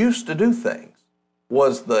you used to do things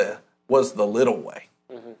was the little way.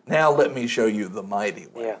 Mm-hmm. Now let me show you the mighty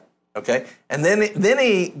way. Yeah. Okay? And then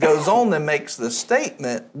he goes on and makes the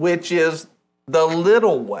statement, which is the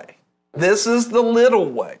little way. This is the little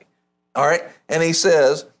way. All right? And he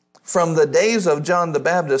says, from the days of John the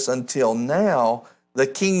Baptist until now, the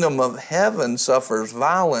kingdom of heaven suffers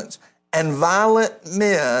violence, and violent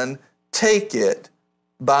men take it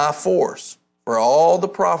by force. For all the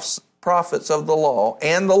prophets of the law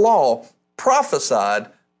and the law prophesied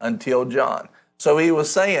until John. So he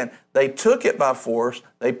was saying they took it by force,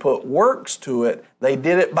 they put works to it, they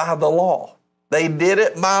did it by the law. They did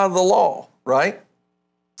it by the law, right?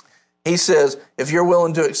 He says, if you're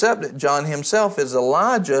willing to accept it, John himself is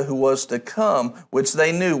Elijah who was to come, which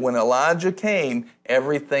they knew when Elijah came,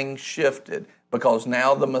 everything shifted because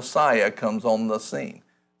now the Messiah comes on the scene.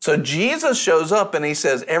 So Jesus shows up and he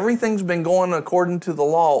says, everything's been going according to the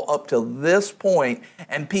law up to this point,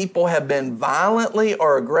 and people have been violently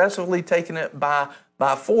or aggressively taking it by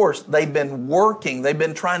force. They've been working. They've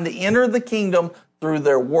been trying to enter the kingdom through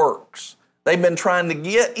their works. They've been trying to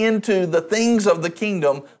get into the things of the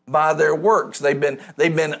kingdom by their works. They've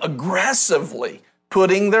been aggressively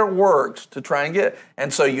putting their works to try and get.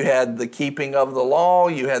 And so you had the keeping of the law,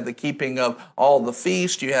 you had the keeping of all the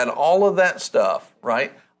feasts, you had all of that stuff,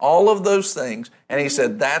 right? All of those things. And he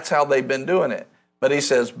said, that's how they've been doing it. But he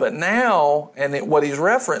says, but now, and what he's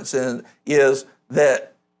referencing is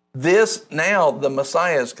that now the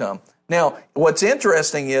Messiah has come. Now, what's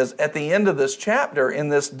interesting is at the end of this chapter, in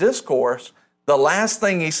this discourse, the last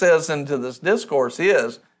thing he says into this discourse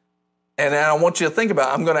is, and I want you to think about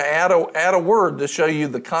it, I'm going to add a word to show you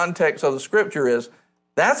the context of the scripture is,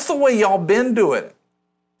 that's the way y'all been doing it.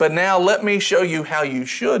 But now let me show you how you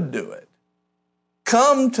should do it.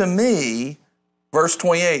 Come to me, verse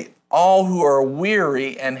 28, all who are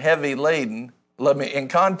weary and heavy laden, let me, in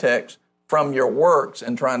context, from your works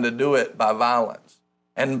and trying to do it by violence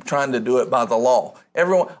and trying to do it by the law.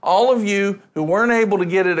 Everyone, all of you who weren't able to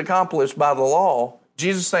get it accomplished by the law,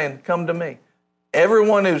 Jesus is saying, come to me.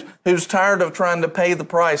 Everyone who's tired of trying to pay the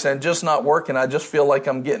price and just not working, I just feel like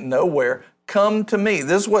I'm getting nowhere, come to me.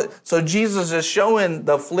 This is so Jesus is showing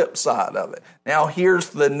the flip side of it. Now here's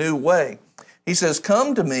the new way. He says,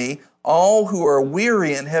 come to me, all who are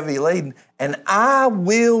weary and heavy laden, and I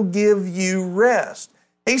will give you rest.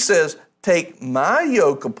 He says, take my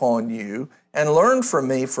yoke upon you and learn from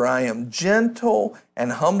me, for I am gentle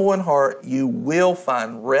and humble in heart. You will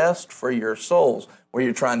find rest for your souls. Where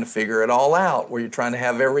you're trying to figure it all out, where you're trying to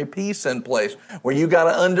have every piece in place, where you got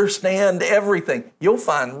to understand everything. You'll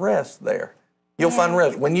find rest there. You'll find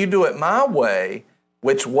rest. When you do it my way,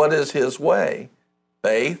 which what is his way?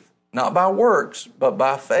 Faith, not by works, but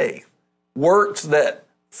by faith. Works that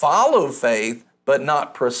follow faith, but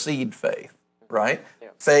not precede faith, right? Yeah.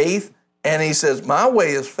 Faith, and he says, my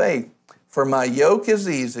way is faith, for my yoke is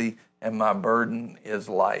easy and my burden is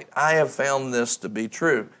light. I have found this to be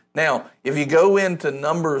true. Now, if you go into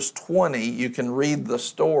Numbers 20, you can read the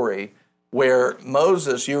story where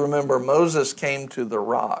Moses, you remember Moses came to the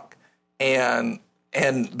rock, and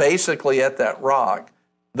basically at that rock,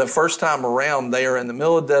 the first time around, they are in the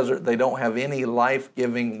middle of the desert, they don't have any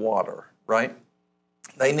life-giving water, right?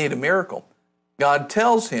 They need a miracle. God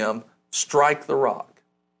tells him, strike the rock.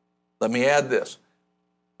 Let me add this.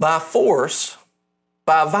 By force,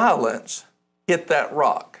 by violence, hit that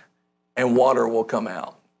rock, and water will come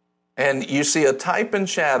out. And you see a type and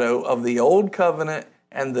shadow of the old covenant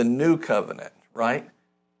and the new covenant, right?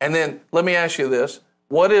 And then let me ask you this.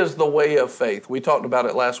 What is the way of faith? We talked about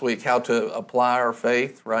it last week, how to apply our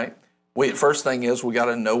faith, right? First thing is we got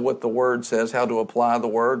to know what the Word says, how to apply the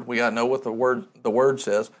Word. We got to know what the Word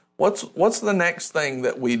says. What's the next thing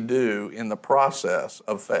that we do in the process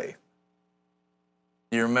of faith?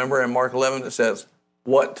 You remember in Mark 11 it says,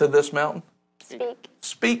 what to this mountain? Speak.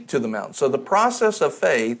 Speak to the mountain. So the process of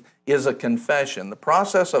faith is a confession. The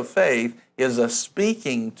process of faith is a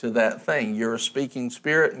speaking to that thing. You're a speaking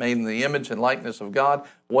spirit made in the image and likeness of God.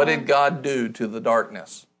 What did God do to the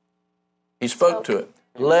darkness? He spoke to it.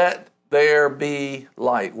 Let there be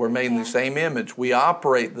light. We're made in the same image. We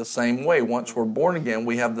operate the same way. Once we're born again,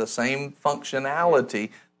 we have the same functionality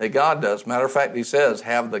that God does. Matter of fact, he says,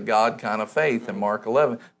 have the God kind of faith in Mark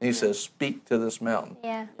 11. And he says, speak to this mountain.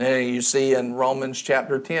 Yeah. And you see in Romans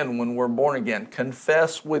chapter 10, when we're born again,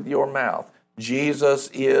 confess with your mouth, Jesus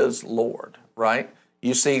is Lord, right?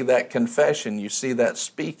 You see that confession, you see that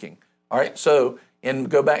speaking. All right, so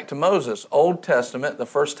go back to Moses, Old Testament, the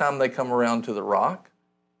first time they come around to the rock,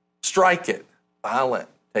 strike it, violent,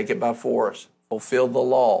 take it by force, fulfill the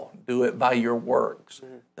law, do it by your works.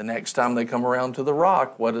 The next time they come around to the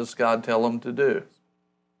rock, what does God tell them to do?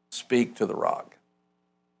 Speak to the rock.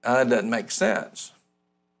 That doesn't make sense.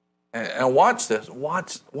 And watch this.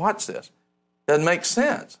 Watch this. Doesn't make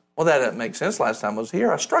sense. Well, that doesn't make sense. Last time I was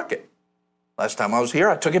here, I struck it. Last time I was here,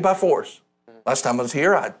 I took it by force. Last time I was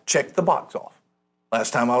here, I checked the box off.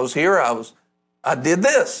 Last time I was here, I did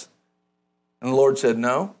this. And the Lord said,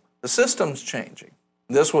 no, the system's changing.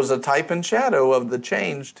 This was a type and shadow of the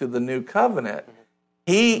change to the new covenant.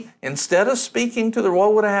 He, instead of speaking to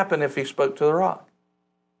what would have happened if he spoke to the rock?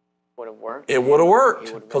 Would have worked. It would have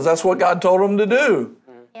worked, because that's what God told him to do.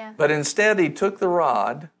 Yeah. But instead, he took the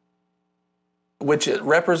rod, which it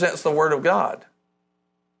represents the Word of God,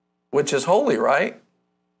 which is holy, right?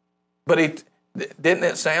 But didn't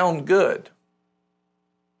it sound good?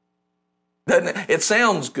 Doesn't it? It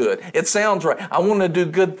sounds good. It sounds right. I want to do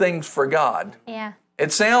good things for God. Yeah.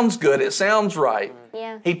 It sounds good. It sounds right.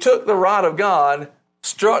 Yeah. He took the rod of God,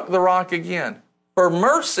 struck the rock again. For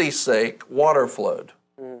mercy's sake, water flowed.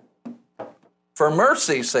 For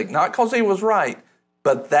mercy's sake, not because he was right,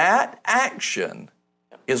 but that action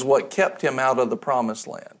is what kept him out of the promised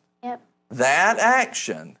land. Yep. That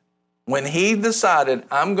action, when he decided,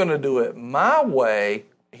 I'm going to do it my way,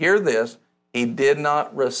 hear this, he did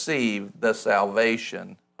not receive the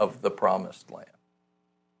salvation of the promised land.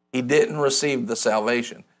 He didn't receive the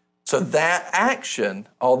salvation. So that action,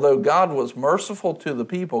 although God was merciful to the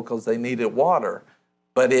people because they needed water,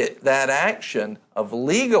 but that action of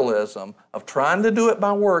legalism, of trying to do it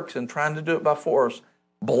by works and trying to do it by force,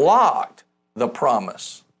 blocked the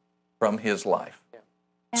promise from his life. Yeah.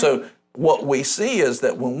 So what we see is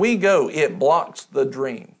that when we go, it blocks the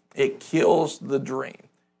dream. It kills the dream.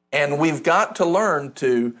 And we've got to learn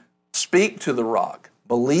to speak to the rock,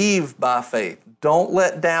 believe by faith. Don't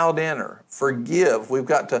let doubt enter. Forgive. We've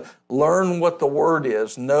got to learn what the Word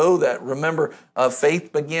is. Know that, remember,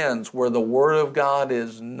 faith begins where the Word of God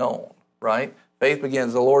is known, right? Faith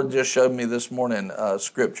begins. The Lord just showed me this morning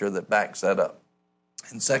scripture that backs that up.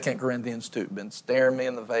 In 2 Corinthians 2, been staring me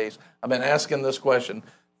in the face. I've been asking this question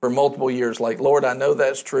for multiple years, like, Lord, I know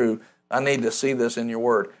that's true. I need to see this in your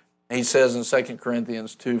Word. He says in 2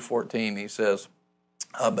 Corinthians 2:14, he says,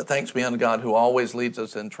 but thanks be unto God who always leads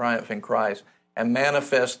us in triumph in Christ and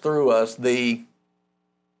manifests through us the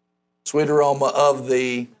sweet aroma of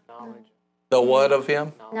the knowledge. The what of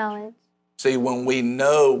him? Knowledge. See, when we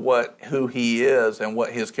know who he is and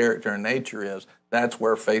what his character and nature is, that's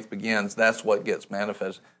where faith begins. That's what gets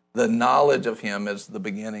manifested. The knowledge of him is the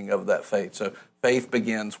beginning of that faith. So faith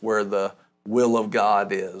begins where the will of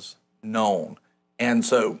God is known. And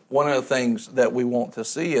so one of the things that we want to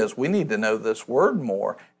see is we need to know this Word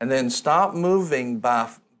more and then stop moving by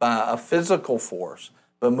a physical force,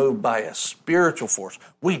 but moved by a spiritual force.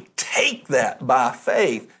 We take that by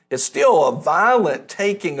faith. It's still a violent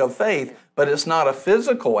taking of faith, but it's not a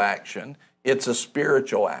physical action. It's a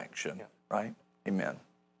spiritual action, right? Amen.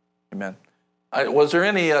 Amen. Was there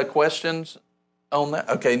any questions on that?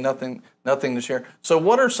 Okay, nothing to share. So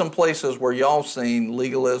what are some places where y'all seen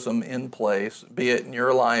legalism in place, be it in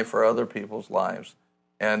your life or other people's lives?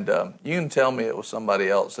 And you can tell me it was somebody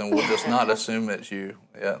else, and we'll just not assume it's you.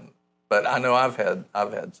 Yeah. But I know I've had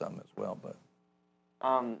some as well. But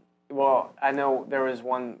well, I know there was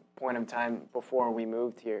one point of time before we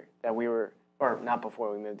moved here that we were, or not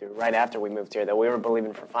before we moved here, right after we moved here, that we were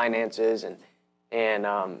believing for finances, and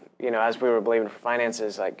as we were believing for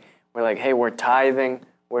finances, like we're like, hey, we're tithing,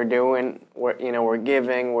 we're giving,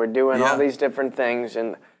 we're doing all these different things,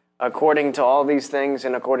 and according to all these things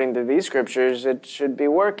and according to these scriptures, it should be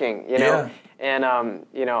working, And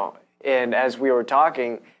and as we were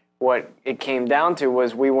talking, what it came down to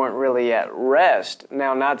was we weren't really at rest.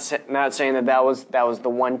 Now, not saying that was the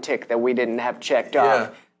one tick that we didn't have checked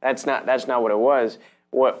off. That's not what it was.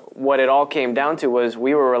 What it all came down to was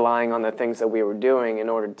we were relying on the things that we were doing in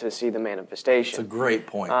order to see the manifestation. It's a great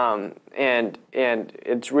point. And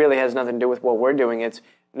it really has nothing to do with what we're doing.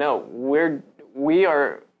 We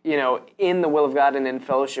are in the will of God and in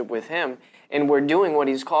fellowship with Him, and we're doing what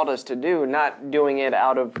He's called us to do, not doing it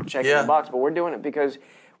out of checking the box, but we're doing it because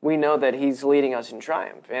we know that He's leading us in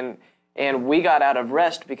triumph. And we got out of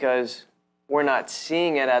rest because we're not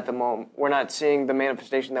seeing it at the moment. We're not seeing the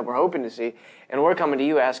manifestation that we're hoping to see, and we're coming to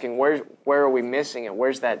you asking, where are we missing it?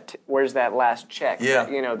 Where's that last check?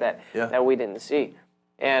 That we didn't see.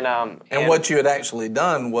 And what you had actually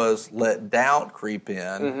done was let doubt creep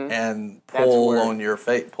in and pull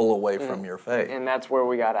away from your faith. And that's where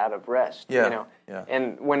we got out of rest.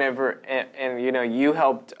 And whenever you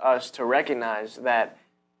helped us to recognize that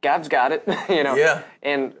God's got it.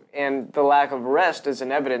 And the lack of rest is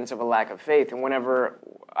an evidence of a lack of faith. And whenever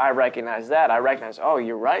I recognize that, oh,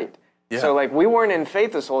 you're right. Yeah. So we weren't in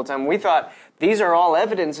faith this whole time. We thought these are all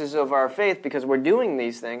evidences of our faith because we're doing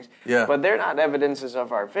these things. Yeah. But they're not evidences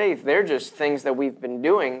of our faith. They're just things that we've been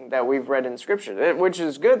doing that we've read in Scripture, which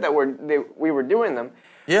is good that we were doing them.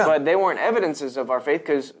 Yeah. But they weren't evidences of our faith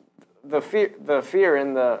because the fear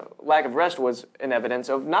and the lack of rest was an evidence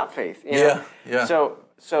of not faith. Yeah. So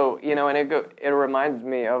and it reminds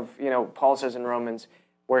me of Paul says in Romans,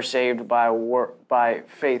 we're saved by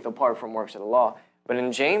faith apart from works of the law. But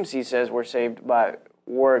in James, he says we're saved by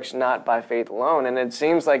works, not by faith alone. And it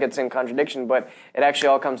seems like it's in contradiction, but it actually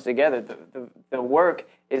all comes together. The work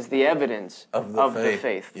is the evidence of the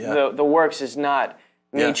faith. Yeah. The works is not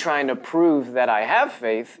me trying to prove that I have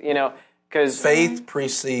faith, because faith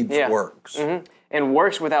precedes works. Mm-hmm. And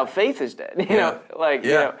works without faith is dead.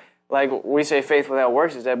 Like we say faith without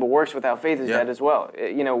works is dead, but works without faith is dead as well.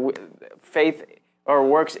 Faith or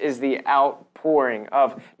works is the outpouring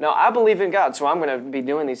of, now I believe in God, so I'm going to be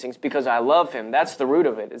doing these things because I love Him. That's the root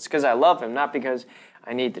of it. It's because I love Him, not because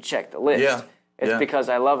I need to check the list. Yeah. It's because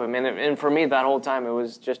I love Him. And for me, that whole time, it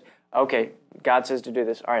was just, okay, God says to do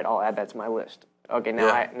this. All right, I'll add that to my list. Okay,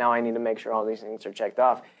 now I need to make sure all these things are checked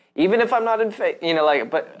off. Even if I'm not in faith,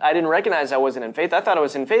 but I didn't recognize I wasn't in faith. I thought I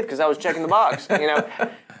was in faith because I was checking the box,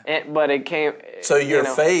 But it came. So your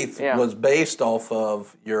faith was based off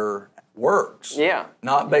of your works,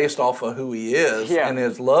 not based off of who He is and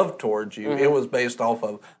His love towards you. Mm-hmm. It was based off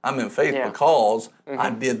of I'm in faith because I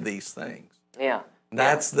did these things. Yeah,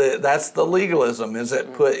 that's the legalism. Is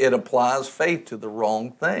it applies faith to the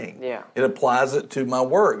wrong thing. Yeah, it applies it to my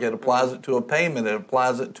work. It applies it to a payment. It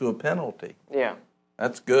applies it to a penalty. Yeah.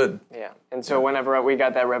 That's good. Yeah, and so whenever we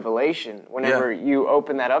got that revelation, whenever you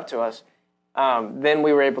opened that up to us, then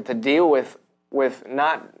we were able to deal with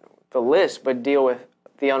not the list, but deal with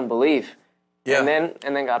the unbelief. Yeah.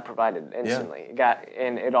 And then God provided instantly. Yeah.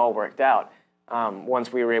 And it all worked out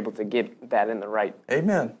once we were able to get that in the right.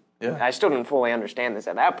 Amen. Yeah. I still didn't fully understand this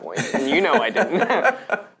at that point, and I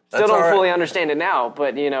didn't. Still don't fully understand it now,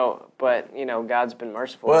 but God's been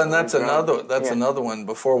merciful. Well, and that's another one.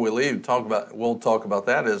 Before we leave, we'll talk about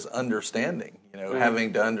that is understanding.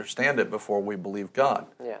 Having to understand it before we believe God.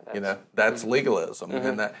 Yeah, that's legalism,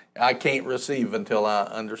 and that I can't receive until I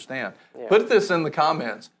understand. Yeah. Put this in the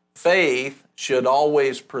comments. Faith should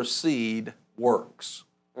always precede works.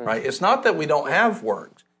 Right? It's not that we don't have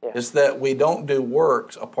works. Yeah. It's that we don't do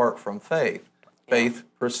works apart from faith. Faith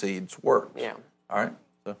precedes works. Yeah. All right.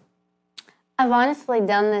 I've honestly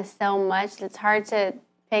done this so much that it's hard to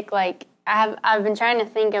pick, I've been trying to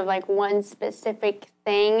think of, one specific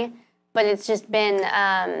thing, but it's just been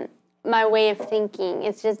my way of thinking.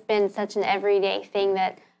 It's just been such an everyday thing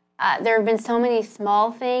that there have been so many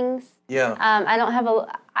small things. Yeah.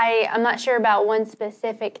 I'm not sure about one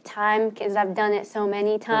specific time because I've done it so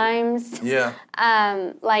many times. Yeah.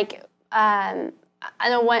 I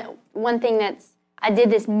know one thing I did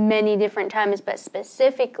this many different times, but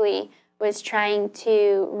specifically was trying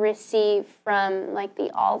to receive from like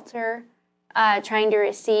the altar, trying to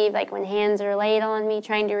receive like when hands are laid on me,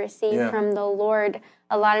 trying to receive from the Lord.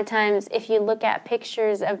 A lot of times, if you look at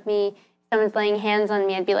pictures of me, someone's laying hands on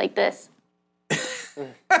me, I'd be like this.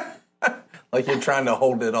 Like you're trying to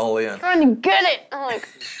hold it all in. Trying to get it. I'm like,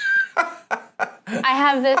 I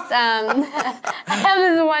have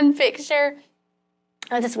this one picture.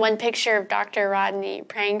 I have this one picture of Dr. Rodney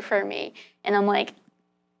praying for me, and I'm like,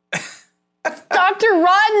 Dr.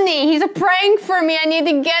 Rodney, he's praying for me. I need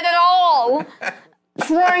to get it all.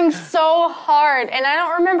 Trying so hard, and I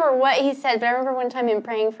don't remember what he said, but I remember one time him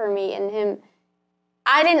praying for me, and him.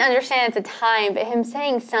 I didn't understand at the time, but him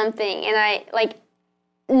saying something, and I like.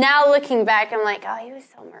 Now looking back, I'm like, oh, he was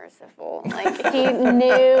so merciful. Like he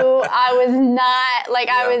knew I was not like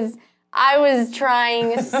I was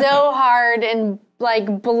trying so hard and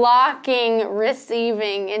like blocking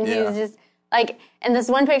receiving, and he was just like. And this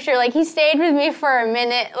one picture, like he stayed with me for a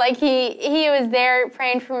minute, like he was there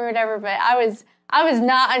praying for me or whatever. But I was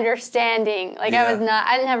not understanding. Like I didn't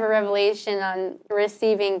have a revelation on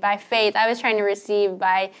receiving by faith. I was trying to receive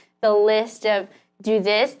by the list of. Do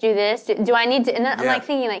this. Do I need to? And then I'm like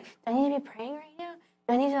thinking, like, do I need to be praying right now?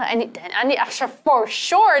 Do I need to? I for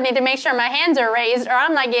sure need to make sure my hands are raised, or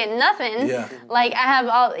I'm not getting nothing. Yeah. Like I have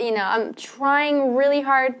all, I'm trying really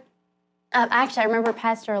hard. Actually, I remember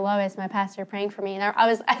Pastor Lois, my pastor, praying for me, and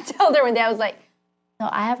I told her one day, I was like, so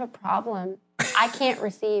I have a problem. I can't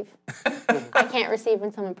receive. I can't receive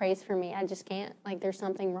when someone prays for me. I just can't. Like, there's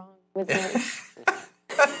something wrong with me.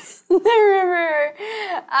 I remember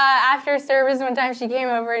after service one time she came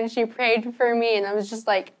over and she prayed for me, and I was just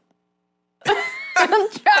like, I'm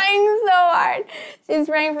trying so hard. She's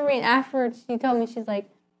praying for me, and afterwards she told me, she's like,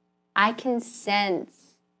 I can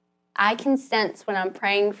sense when I'm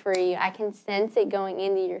praying for you. I can sense it going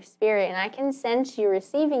into your spirit, and I can sense you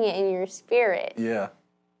receiving it in your spirit. Yeah.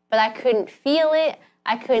 But I couldn't feel it.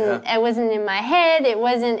 I couldn't. It wasn't in my head. It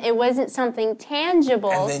wasn't something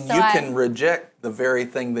tangible. And then you can reject the very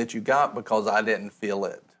thing that you got because I didn't feel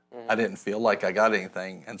it. I didn't feel like I got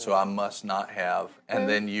anything, and so I must not have. And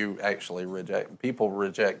then you actually reject. People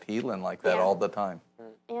reject healing like that all the time.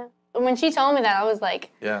 Yeah. And when she told me that, I was like,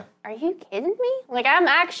 are you kidding me? Like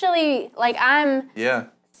I'm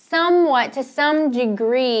somewhat, to some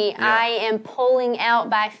degree, I am pulling out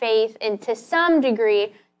by faith, and to some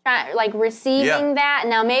degree, like receiving that.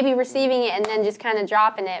 Now maybe receiving it and then just kind of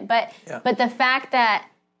dropping it. But the fact that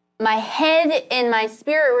my head and my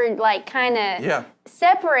spirit were like kind of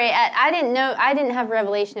separate, I didn't have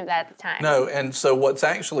revelation of that at the time. No, and so what's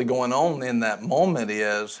actually going on in that moment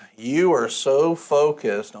is you are so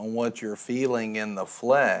focused on what you're feeling in the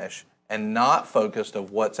flesh and not focused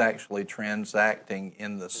of what's actually transacting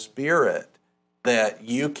in the spirit, that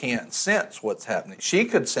you can't sense what's happening. She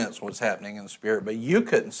could sense what's happening in the spirit, but you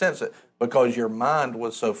couldn't sense it because your mind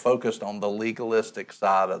was so focused on the legalistic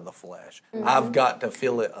side of the flesh. Mm-hmm. I've got to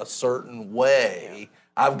feel it a certain way.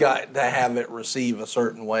 I've got to have it receive a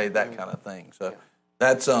certain way, that kind of thing. So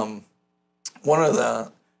that's one of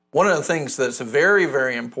the things that's very,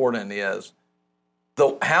 very important is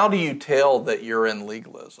how do you tell that you're in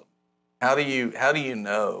legalism? How do you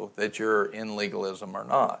know that you're in legalism or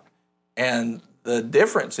not? And the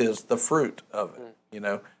difference is the fruit of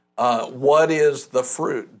it. What is the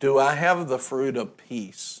fruit? Do I have the fruit of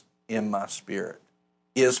peace in my spirit?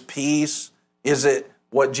 Is peace, is it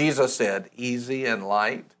what Jesus said, easy and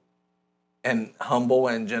light and humble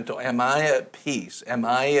and gentle? Am I at peace? Am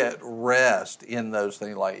I at rest in those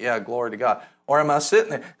things? Like, glory to God. Or am I sitting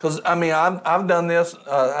there? Because, I've done this.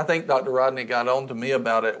 I think Dr. Rodney got on to me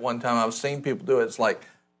about it one time. I've seen people do it. It's like,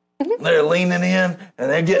 they're leaning in,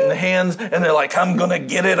 and they're getting the hands, and they're like, I'm going to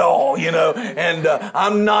get it all, and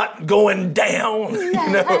I'm not going down,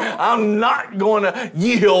 I'm not going to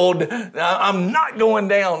yield, I'm not going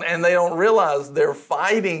down, and they don't realize they're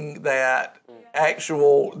fighting that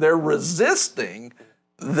they're resisting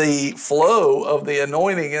the flow of the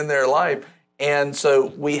anointing in their life, and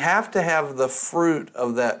so we have to have the fruit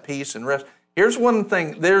of that peace and rest. Here's one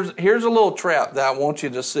thing, here's a little trap that I want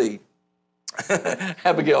you to see.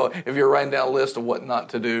 Abigail, if you're writing down a list of what not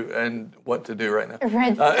to do and what to do right now.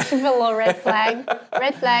 A little red flag.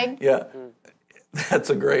 Red flag. Yeah, that's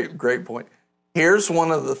a great point. Here's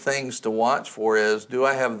one of the things to watch for is, do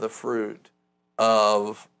I have the fruit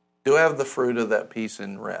of that peace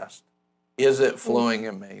and rest? is it flowing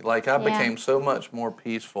in me? Like I Yeah. became so much more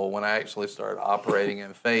peaceful when I actually started operating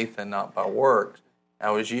in faith and not by works.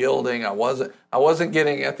 I was yielding. I wasn't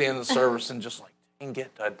getting at the end of the service and just like, dang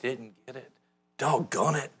it, I didn't get it.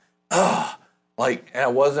 Doggone it. Ugh. Like I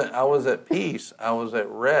was at peace. I was at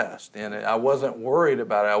rest in it. I wasn't worried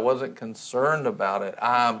about it. I wasn't concerned about it.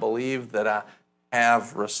 I believe that I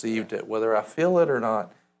have received it, whether I feel it or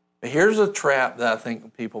not. But here's a trap that I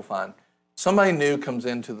think people find. Somebody new comes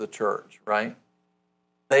into the church, right?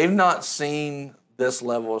 They've not seen this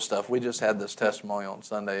level of stuff. We just had this testimony on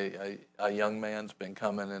Sunday. A young man's been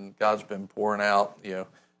coming, and God's been pouring out,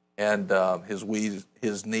 and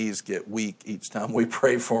his knees get weak each time we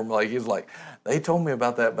pray for him. Like he's like, they told me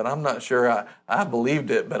about that, but I'm not sure I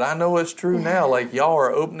believed it, but I know it's true now. Like y'all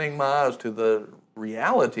are opening my eyes to the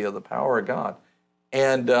reality of the power of God.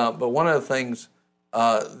 And but one of the things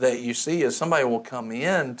that you see is somebody will come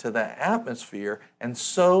into that atmosphere, and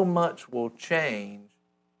so much will change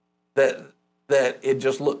that it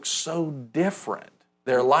just looks so different.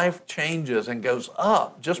 Their life changes and goes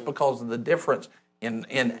up just because of the difference in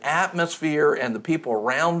atmosphere, and the people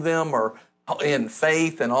around them are in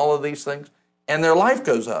faith and all of these things, and their life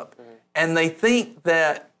goes up. And they think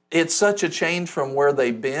that it's such a change from where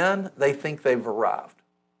they've been, they think they've arrived.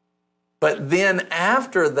 But then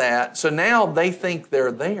after that, so now they think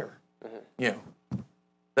they're there.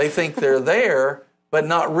 They think they're there, but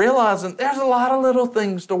not realizing there's a lot of little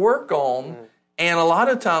things to work on. And a lot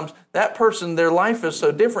of times that person, their life is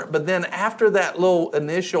so different. But then after that little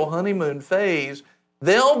initial honeymoon phase,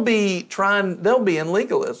 they'll be in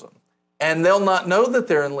legalism. And they'll not know that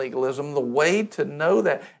they're in legalism, the way to know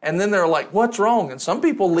that. And then they're like, what's wrong? And some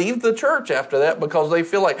people leave the church after that because they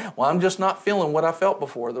feel like, well, I'm just not feeling what I felt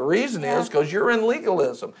before. The reason is because you're in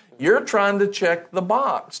legalism. You're trying to check the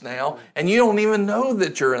box now, and you don't even know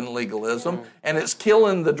that you're in legalism, and it's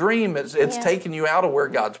killing the dream. It's taking you out of where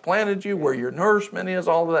God's planted you, where your nourishment is,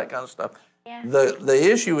 all of that kind of stuff. Yeah.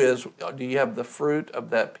 The issue is, do you have the fruit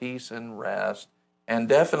of that peace and rest? And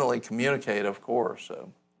definitely communicate, of course.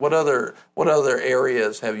 So. What other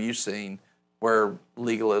areas have you seen where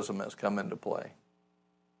legalism has come into play?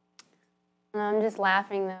 I'm just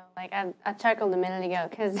laughing though. Like I chuckled a minute ago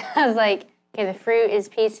because I was like, okay, the fruit is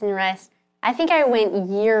peace and rest. I think I went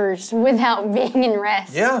years without being in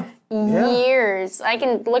rest. Yeah. Years. I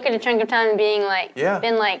can look at a chunk of time and been like,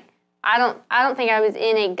 I don't think I was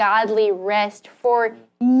in a godly rest for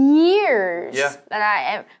years. Yeah.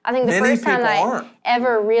 That I think the Many first time people I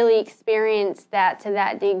ever really experienced that to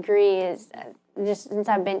that degree is just since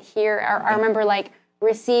I've been here. I remember like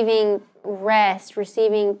receiving rest,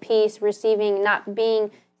 receiving peace, receiving not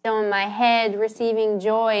being so in my head, receiving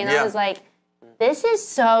joy, and I was like, this is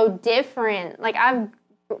so different. Like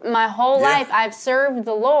my whole life I've served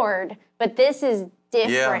the Lord, but this is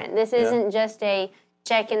different. This isn't just a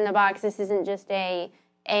check in the box. This isn't just a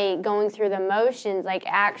going through the motions, like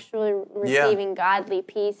actually receiving godly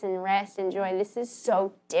peace and rest and joy. This is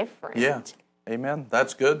so different. Yeah. Amen.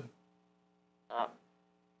 That's good. I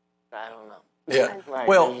don't know. Yeah. Like,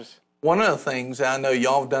 well, one of the things, I know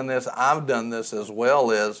y'all have done this, I've done this as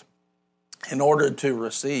well, is in order to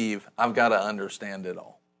receive, I've got to understand it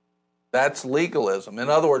all. That's legalism. In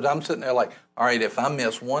other words, I'm sitting there like, all right, if I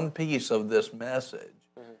miss one piece of this message,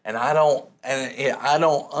 and I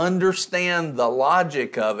don't understand the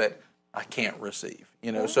logic of it, I can't receive.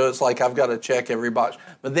 So it's like I've got to check every box.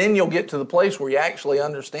 But then you'll get to the place where you actually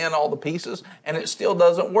understand all the pieces, and it still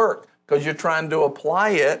doesn't work because you're trying to apply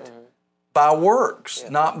it by works,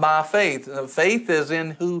 not by faith. And faith is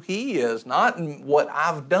in who He is, not in what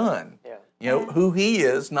I've done. Who He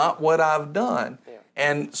is, not what I've done.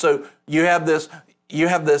 And so you have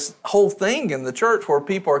this whole thing in the church where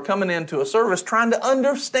people are coming into a service trying to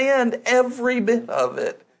understand every bit of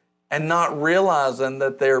it and not realizing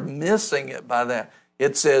that they're missing it by that.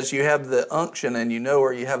 It says you have the unction and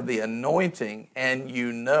or you have the anointing and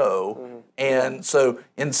And so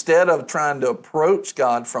instead of trying to approach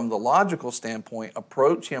God from the logical standpoint,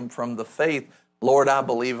 approach Him from the faith. Lord, I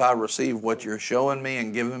believe I receive what you're showing me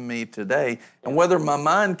and giving me today. And whether my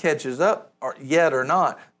mind catches up yet or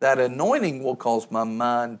not, that anointing will cause my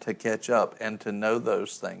mind to catch up and to know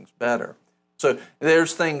those things better. So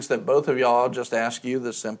there's things that both of y'all, I'll just ask you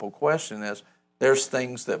the simple question is, there's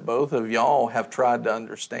things that both of y'all have tried to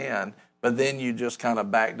understand, but then you just kind of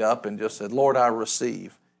backed up and just said, Lord, I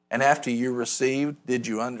receive. And after you received, did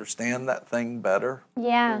you understand that thing better?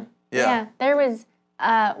 Yeah. There was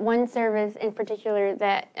one service in particular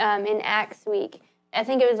that in Acts week, I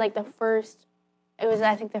think it was like the first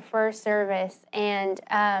service, and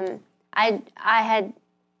I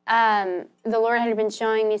the Lord had been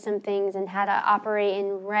showing me some things and how to operate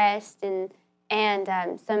in rest and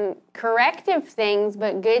some corrective things,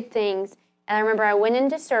 but good things. And I remember I went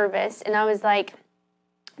into service and I was like,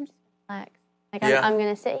 I'm just relax. Like I'm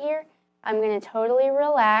going to sit here. I'm going to totally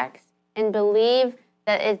relax and believe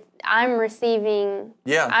that I'm receiving.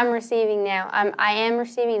 Yeah. I'm receiving now. I am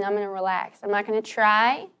receiving. And I'm going to relax. I'm not going to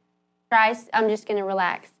try. I'm just going to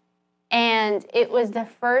relax. And it was the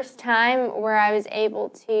first time where I was able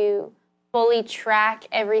to fully track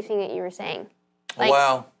everything that you were saying. Like,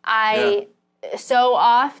 wow. So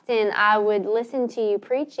often I would listen to you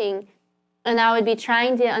preaching and I would be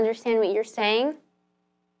trying to understand what you're saying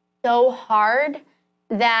so hard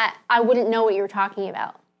that I wouldn't know what you were talking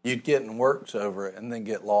about. You'd get in works over it and then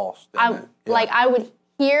get lost. Like I would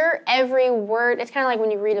hear every word. It's kind of like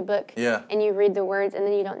when you read a book and you read the words and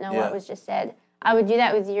then you don't know what was just said. I would do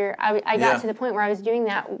that with I got to the point where I was doing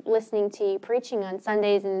that, listening to you preaching on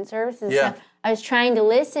Sundays and in services and stuff. I was trying to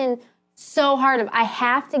listen so hard. I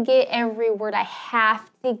have to get every word. I have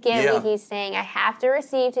to get what he's saying. I have to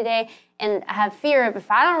receive today. And I have fear of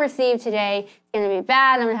if I don't receive today, it's going to be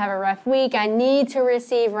bad. I'm going to have a rough week. I need to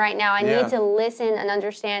receive right now. I need to listen and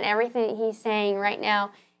understand everything that he's saying right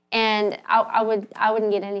now. And I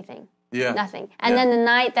wouldn't get anything. Yeah. Nothing. And then the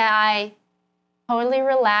night that I totally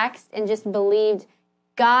relaxed and just believed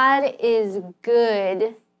God is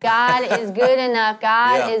good. God is good enough.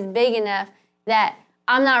 God is big enough that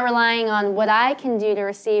I'm not relying on what I can do to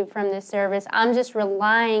receive from this service. I'm just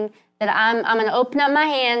relying that I'm going to open up my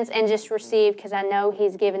hands and just receive because I know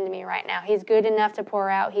he's given to me right now. He's good enough to pour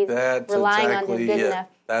out. He's relying on him good enough.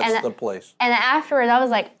 That's the place. And afterwards, I was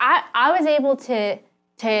like, I was able to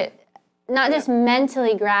not just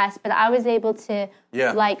mentally grasp, but I was able to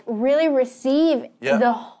like really receive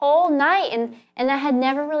the whole night, and that had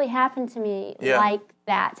never really happened to me like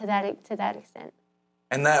that to that extent.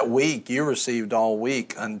 And that week, you received all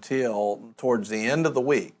week until towards the end of the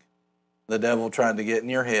week, the devil tried to get in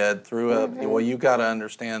your head, threw up, well, you got to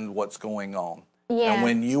understand what's going on. Yeah. And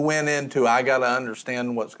when you went into, I got to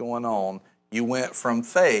understand what's going on, you went from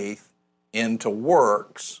faith into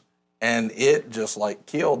works. And it just like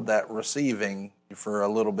killed that receiving for a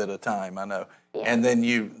little bit of time, I know. Yeah. And then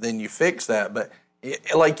you fix that, but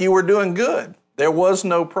like you were doing good. There was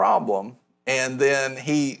no problem. And then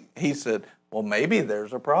he said, well, maybe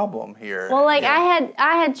there's a problem here. Well, like I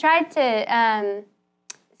had tried to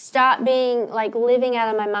stop being like living out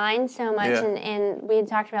of my mind so much, and we had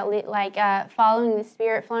talked about like following the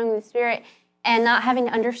Spirit, and not having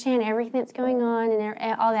to understand everything that's going on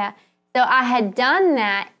and all that. So I had done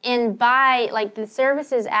that, and by like the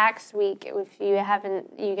services Acts week, if you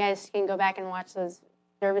haven't, you guys can go back and watch those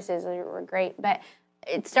services. They were great. But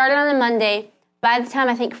it started on a Monday. By the time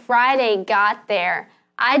I think Friday got there,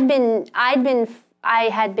 I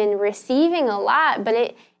had been receiving a lot, but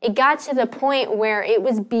it got to the point where it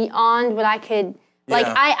was beyond what I could. Like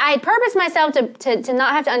I had purposed myself to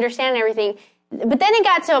not have to understand everything, but then it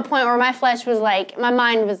got to a point where my flesh was like, my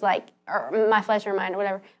mind was like, or my flesh or mind,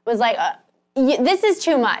 whatever, was like, this is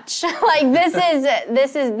too much. Like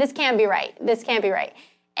this can't be right. This can't be right.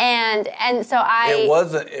 And so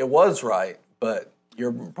it was right, but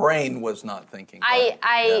your brain was not thinking.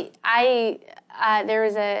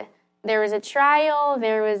 There was a trial.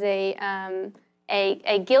 There was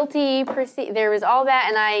a guilty there was all that,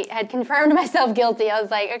 and I had confirmed myself guilty. I was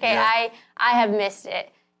like, okay, I have missed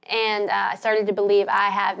it. And I started to believe I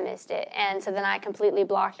have missed it. And so then I completely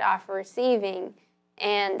blocked off receiving.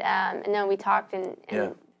 And then we talked and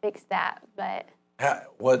fixed that. But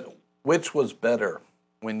which was better,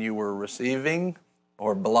 when you were receiving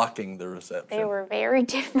or blocking the reception? They were very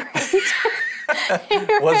different.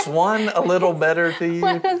 Was one a little better to you?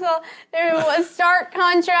 There was stark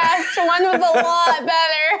contrast. One was a lot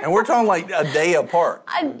better. And we're talking like a day apart.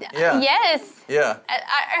 Yes. Yeah.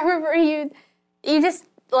 I remember you just,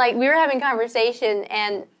 like, we were having conversation,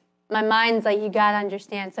 and my mind's like, you gotta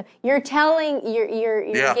understand. So you're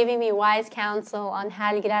giving me wise counsel on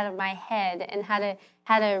how to get out of my head and how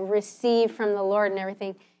to receive from the Lord and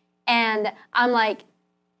everything. And I'm like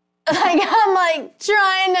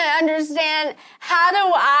trying to understand, how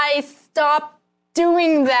do I stop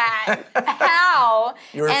doing that? How?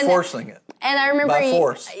 You were forcing it. And I remember by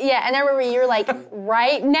force. And I remember you're like,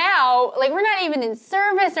 right now, like, we're not even in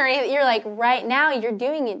service or anything. You're like, right now, you're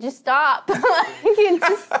doing it. Just stop. We've had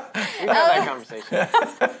that conversation. I've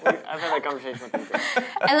had that conversation with them too.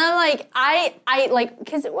 And I'm like, I like,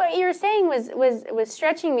 because what you were saying was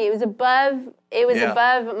stretching me. It was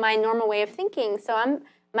above my normal way of thinking. So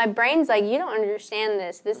my brain's like, you don't understand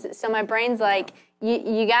this. So my brain's like,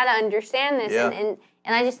 you got to understand this. Yeah.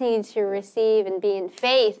 and I just needed to receive and be in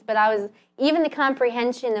faith. But I was, even the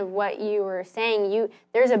comprehension of what you were saying,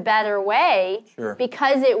 there's a better way. Sure.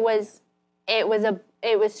 Because it was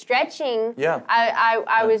stretching. Yeah.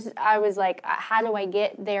 I was like, how do I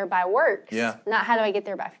get there by works? Yeah. Not how do I get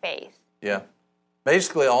there by faith? Yeah.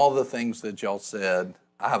 Basically, all the things that y'all said,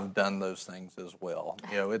 I've done those things as well.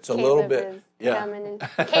 It's a little bit. Yeah.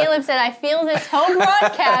 Caleb said, I feel this whole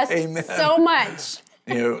broadcast Amen. so much.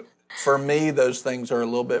 For me, those things are a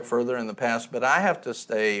little bit further in the past, but I have to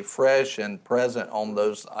stay fresh and present on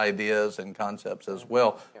those ideas and concepts as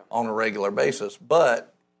well on a regular basis.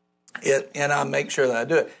 But and I make sure that I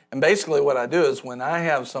do it. And basically what I do is when I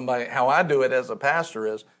have somebody, how I do it as a pastor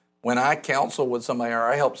is when I counsel with somebody or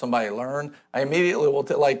I help somebody learn, I immediately will,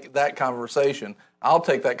 like that conversation, I'll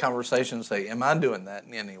take that conversation and say, am I doing that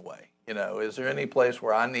in any way? Is there any place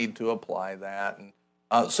where I need to apply that? And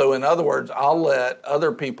so in other words, I'll let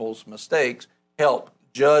other people's mistakes help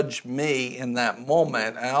judge me in that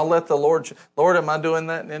moment, and I'll let the Lord, am I doing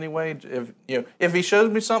that in any way? If He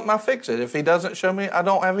shows me something, I fix it. If He doesn't show me, I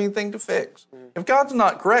don't have anything to fix. If God's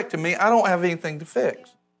not correcting me, I don't have anything to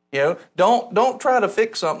fix. Don't try to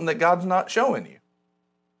fix something that God's not showing you.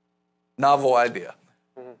 Novel idea.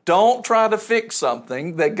 Don't try to fix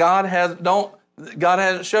something that God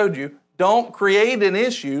hasn't showed you. Don't create an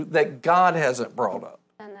issue that God hasn't brought up.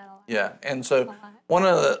 Yeah, and so one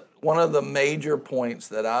of the major points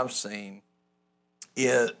that I've seen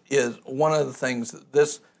is one of the things that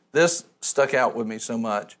this stuck out with me so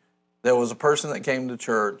much. There was a person that came to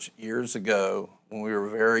church years ago when we were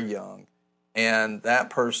very young, and that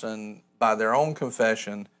person, by their own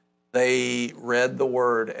confession, they read the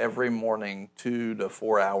Word every morning 2 to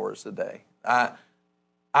 4 hours a day.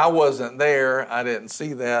 I wasn't there, I didn't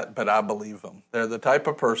see that, but I believe them. They're the type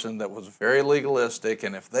of person that was very legalistic,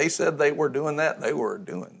 and if they said they were doing that, they were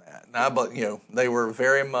doing that. And they were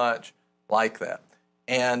very much like that.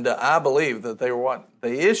 And I believe that they were what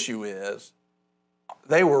the issue is.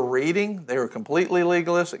 They were reading, they were completely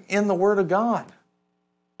legalistic in the Word of God,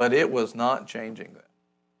 but it was not changing them.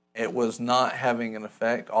 It was not having an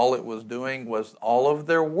effect. All it was doing was all of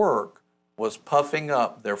their work was puffing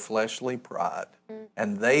up their fleshly pride,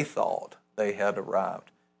 and they thought they had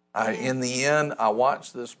arrived. In the end, I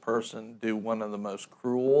watched this person do one of the most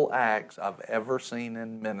cruel acts I've ever seen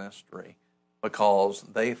in ministry because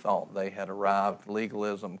they thought they had arrived.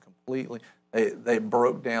 Legalism completely. They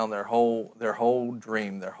broke down their whole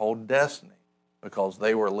dream, their whole destiny, because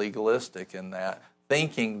they were legalistic in that,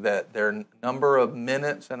 thinking that their number of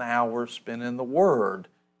minutes and hours spent in the Word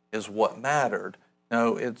is what mattered.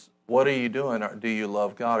 No, it's what are you doing? Do you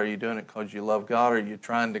love God? Are you doing it because you love God? Are you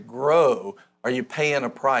trying to grow? Are you paying a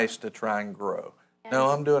price to try and grow? Yeah. No,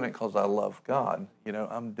 I'm doing it because I love God.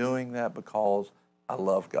 I'm doing that because I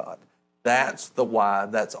love God. That's the why.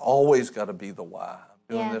 That's always got to be the why.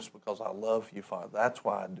 I'm doing this because I love you, Father. That's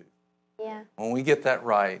why I do. Yeah. When we get that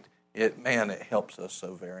right, it helps us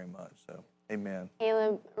so very much. So, amen.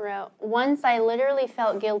 Caleb wrote, once I literally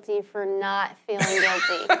felt guilty for not feeling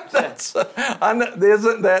guilty. I know,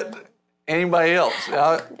 isn't that anybody else?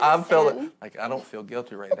 I've felt it. Like, I don't feel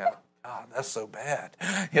guilty right now. God, that's so bad.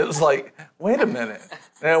 It was like, wait a minute.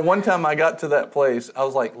 And one time I got to that place, I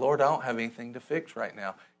was like, Lord, I don't have anything to fix right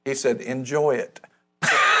now. He said, enjoy it.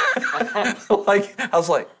 I was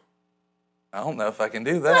like, I don't know if I can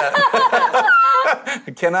do that.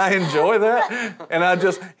 Can I enjoy that? And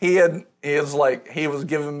he was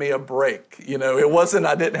giving me a break. It wasn't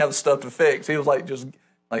I didn't have stuff to fix. He was like, just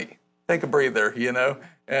like, take a breather,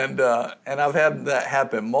 And I've had that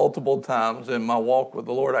happen multiple times in my walk with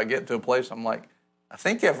the Lord. I get to a place, I'm like, I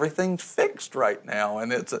think everything's fixed right now.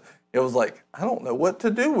 And it was like, I don't know what to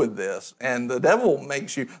do with this. And the devil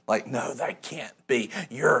makes you like, no, that can't be.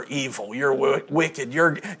 You're evil. You're wicked.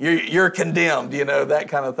 You're condemned, that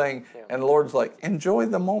kind of thing. Yeah. And the Lord's like, enjoy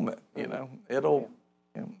the moment, It'll,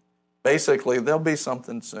 basically, there'll be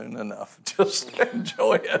something soon enough. Just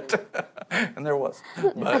enjoy it. And there was.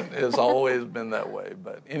 But it's always been that way.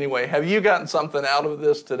 But anyway, have you gotten something out of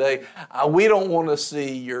this today? We don't want to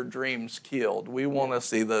see your dreams killed. We want to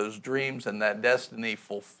see those dreams and that destiny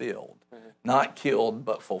fulfilled. Not killed,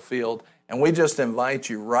 but fulfilled. And we just invite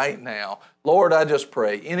you right now. Lord, I just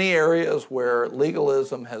pray, any areas where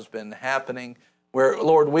legalism has been happening, where,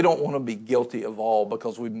 Lord, we don't want to be guilty of all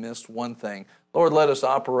because we've missed one thing. Lord, let us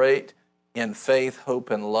operate in faith, hope,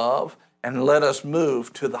 and love, and let us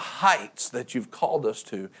move to the heights that you've called us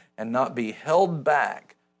to and not be held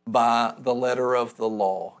back by the letter of the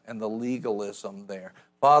law and the legalism there.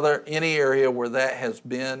 Father, any area where that has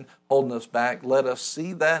been holding us back, let us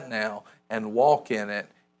see that now and walk in it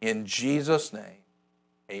in Jesus' name.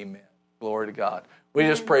 Amen. Glory to God. We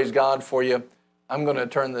just praise God for you. I'm going to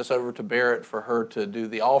turn this over to Barrett for her to do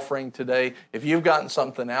the offering today. If you've gotten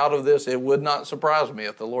something out of this, it would not surprise me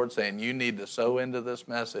if the Lord's saying you need to sow into this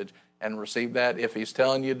message and receive that. If he's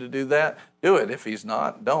telling you to do that, do it. If he's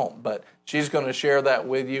not, don't. But she's going to share that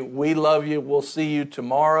with you. We love you. We'll see you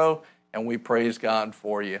tomorrow, and we praise God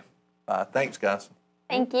for you. Thanks, guys.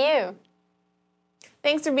 Thank you.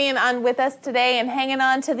 Thanks for being on with us today and hanging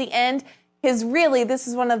on to the end, because really this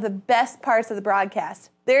is one of the best parts of the broadcast.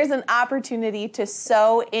 There's an opportunity to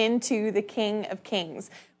sow into the King of Kings.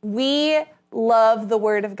 We love the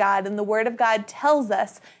Word of God, and the Word of God tells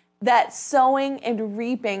us that sowing and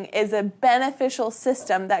reaping is a beneficial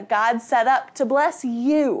system that God set up to bless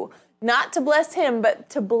you. Not to bless him, but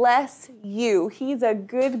to bless you. He's a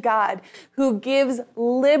good God who gives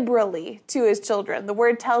liberally to his children. The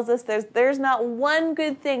Word tells us there's not one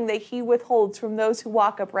good thing that he withholds from those who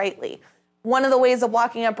walk uprightly. One of the ways of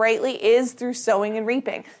walking uprightly is through sowing and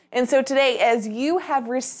reaping. And so today, as you have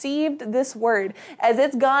received this word, as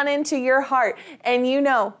it's gone into your heart, and you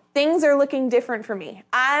know, things are looking different for me.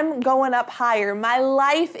 I'm going up higher. My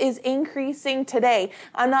life is increasing today.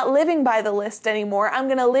 I'm not living by the list anymore. I'm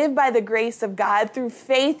going to live by the grace of God through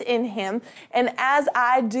faith in him. And as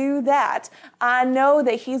I do that, I know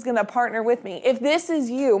that he's going to partner with me. If this is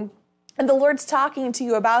you, and the Lord's talking to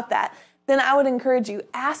you about that, then I would encourage you,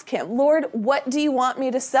 ask him, Lord, what do you want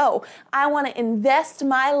me to sow? I want to invest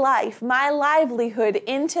my life, my livelihood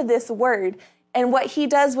into this word. And what he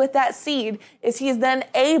does with that seed is he's then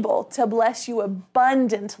able to bless you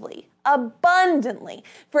abundantly. Abundantly.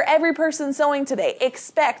 For every person sowing today,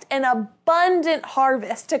 expect an abundant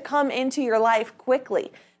harvest to come into your life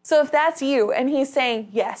quickly. So if that's you and he's saying,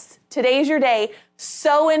 yes, today's your day,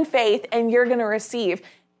 sow in faith and you're going to receive,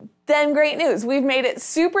 then great news. We've made it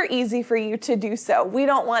super easy for you to do so. We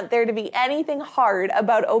don't want there to be anything hard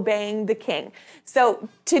about obeying the King. So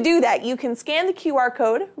to do that, you can scan the QR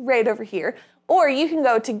code right over here, or you can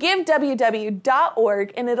go to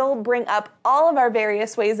giveww.org and it'll bring up all of our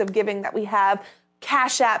various ways of giving that we have.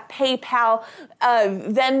 Cash App, PayPal,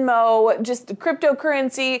 Venmo, just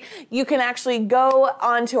cryptocurrency. You can actually go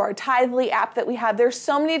onto our Tithely app that we have. There's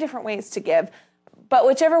so many different ways to give. But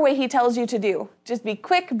whichever way he tells you to do, just be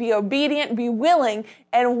quick, be obedient, be willing,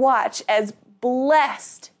 and watch as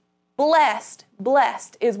blessed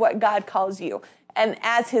is what God calls you. And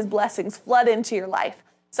as his blessings flood into your life.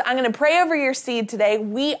 So I'm going to pray over your seed today.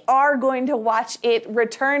 We are going to watch it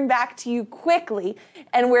return back to you quickly.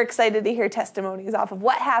 And we're excited to hear testimonies off of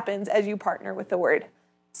what happens as you partner with the word.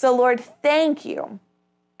 So Lord, thank you.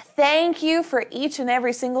 Thank you for each and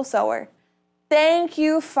every single sower. Thank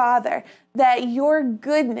you, Father, that your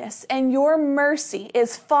goodness and your mercy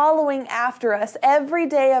is following after us every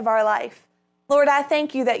day of our life. Lord, I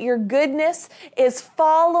thank you that your goodness is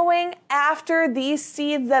following after these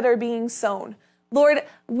seeds that are being sown. Lord,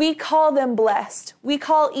 we call them blessed. We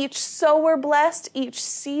call each sower blessed, each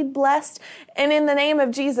seed blessed. And in the name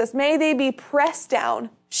of Jesus, may they be pressed down,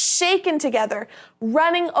 shaken together,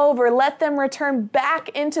 running over. Let them return back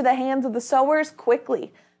into the hands of the sowers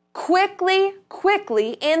quickly.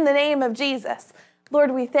 Quickly, in the name of Jesus.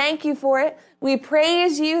 Lord, we thank you for it. We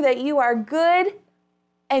praise you that you are good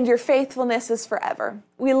and your faithfulness is forever.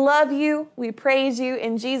 We love you. We praise you.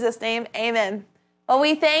 In Jesus' name, amen. Well,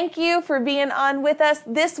 we thank you for being on with us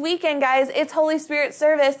this weekend, guys. It's Holy Spirit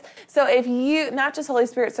service. So if you, not just Holy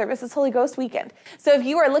Spirit service, it's Holy Ghost weekend. So if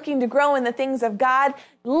you are looking to grow in the things of God,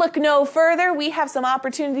 look no further. We have some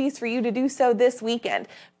opportunities for you to do so this weekend.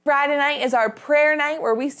 Friday night is our prayer night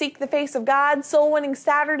where we seek the face of God. Soul Winning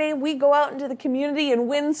Saturday, we go out into the community and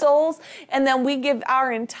win souls. And then we give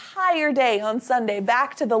our entire day on Sunday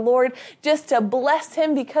back to the Lord just to bless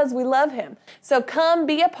him because we love him. So come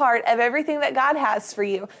be a part of everything that God has for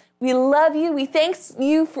you. We love you. We thanks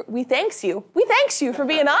you for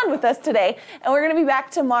being on with us today. And we're going to be back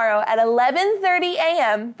tomorrow at 11:30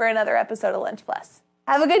 a.m. for another episode of Lunch Plus.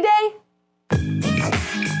 Have a good day.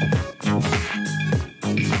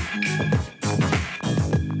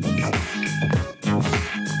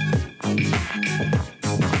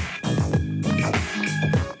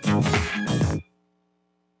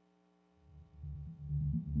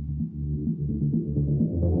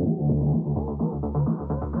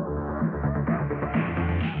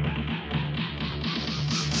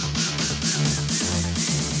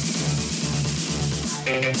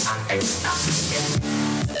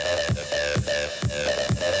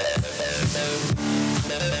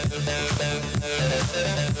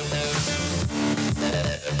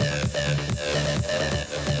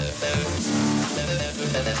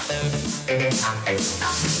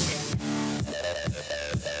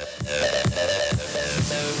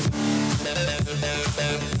 No.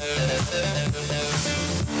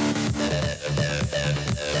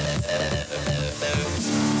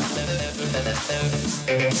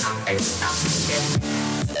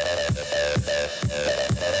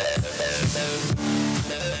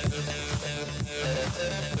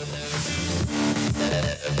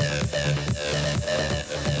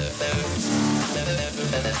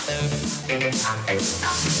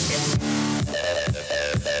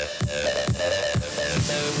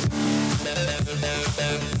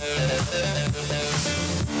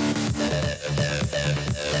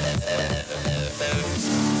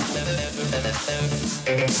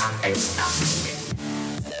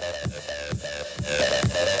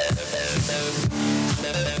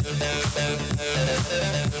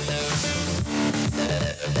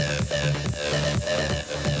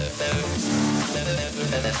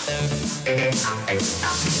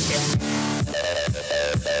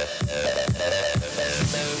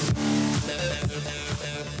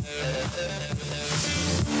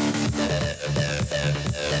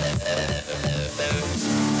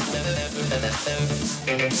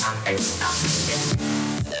 Thank you.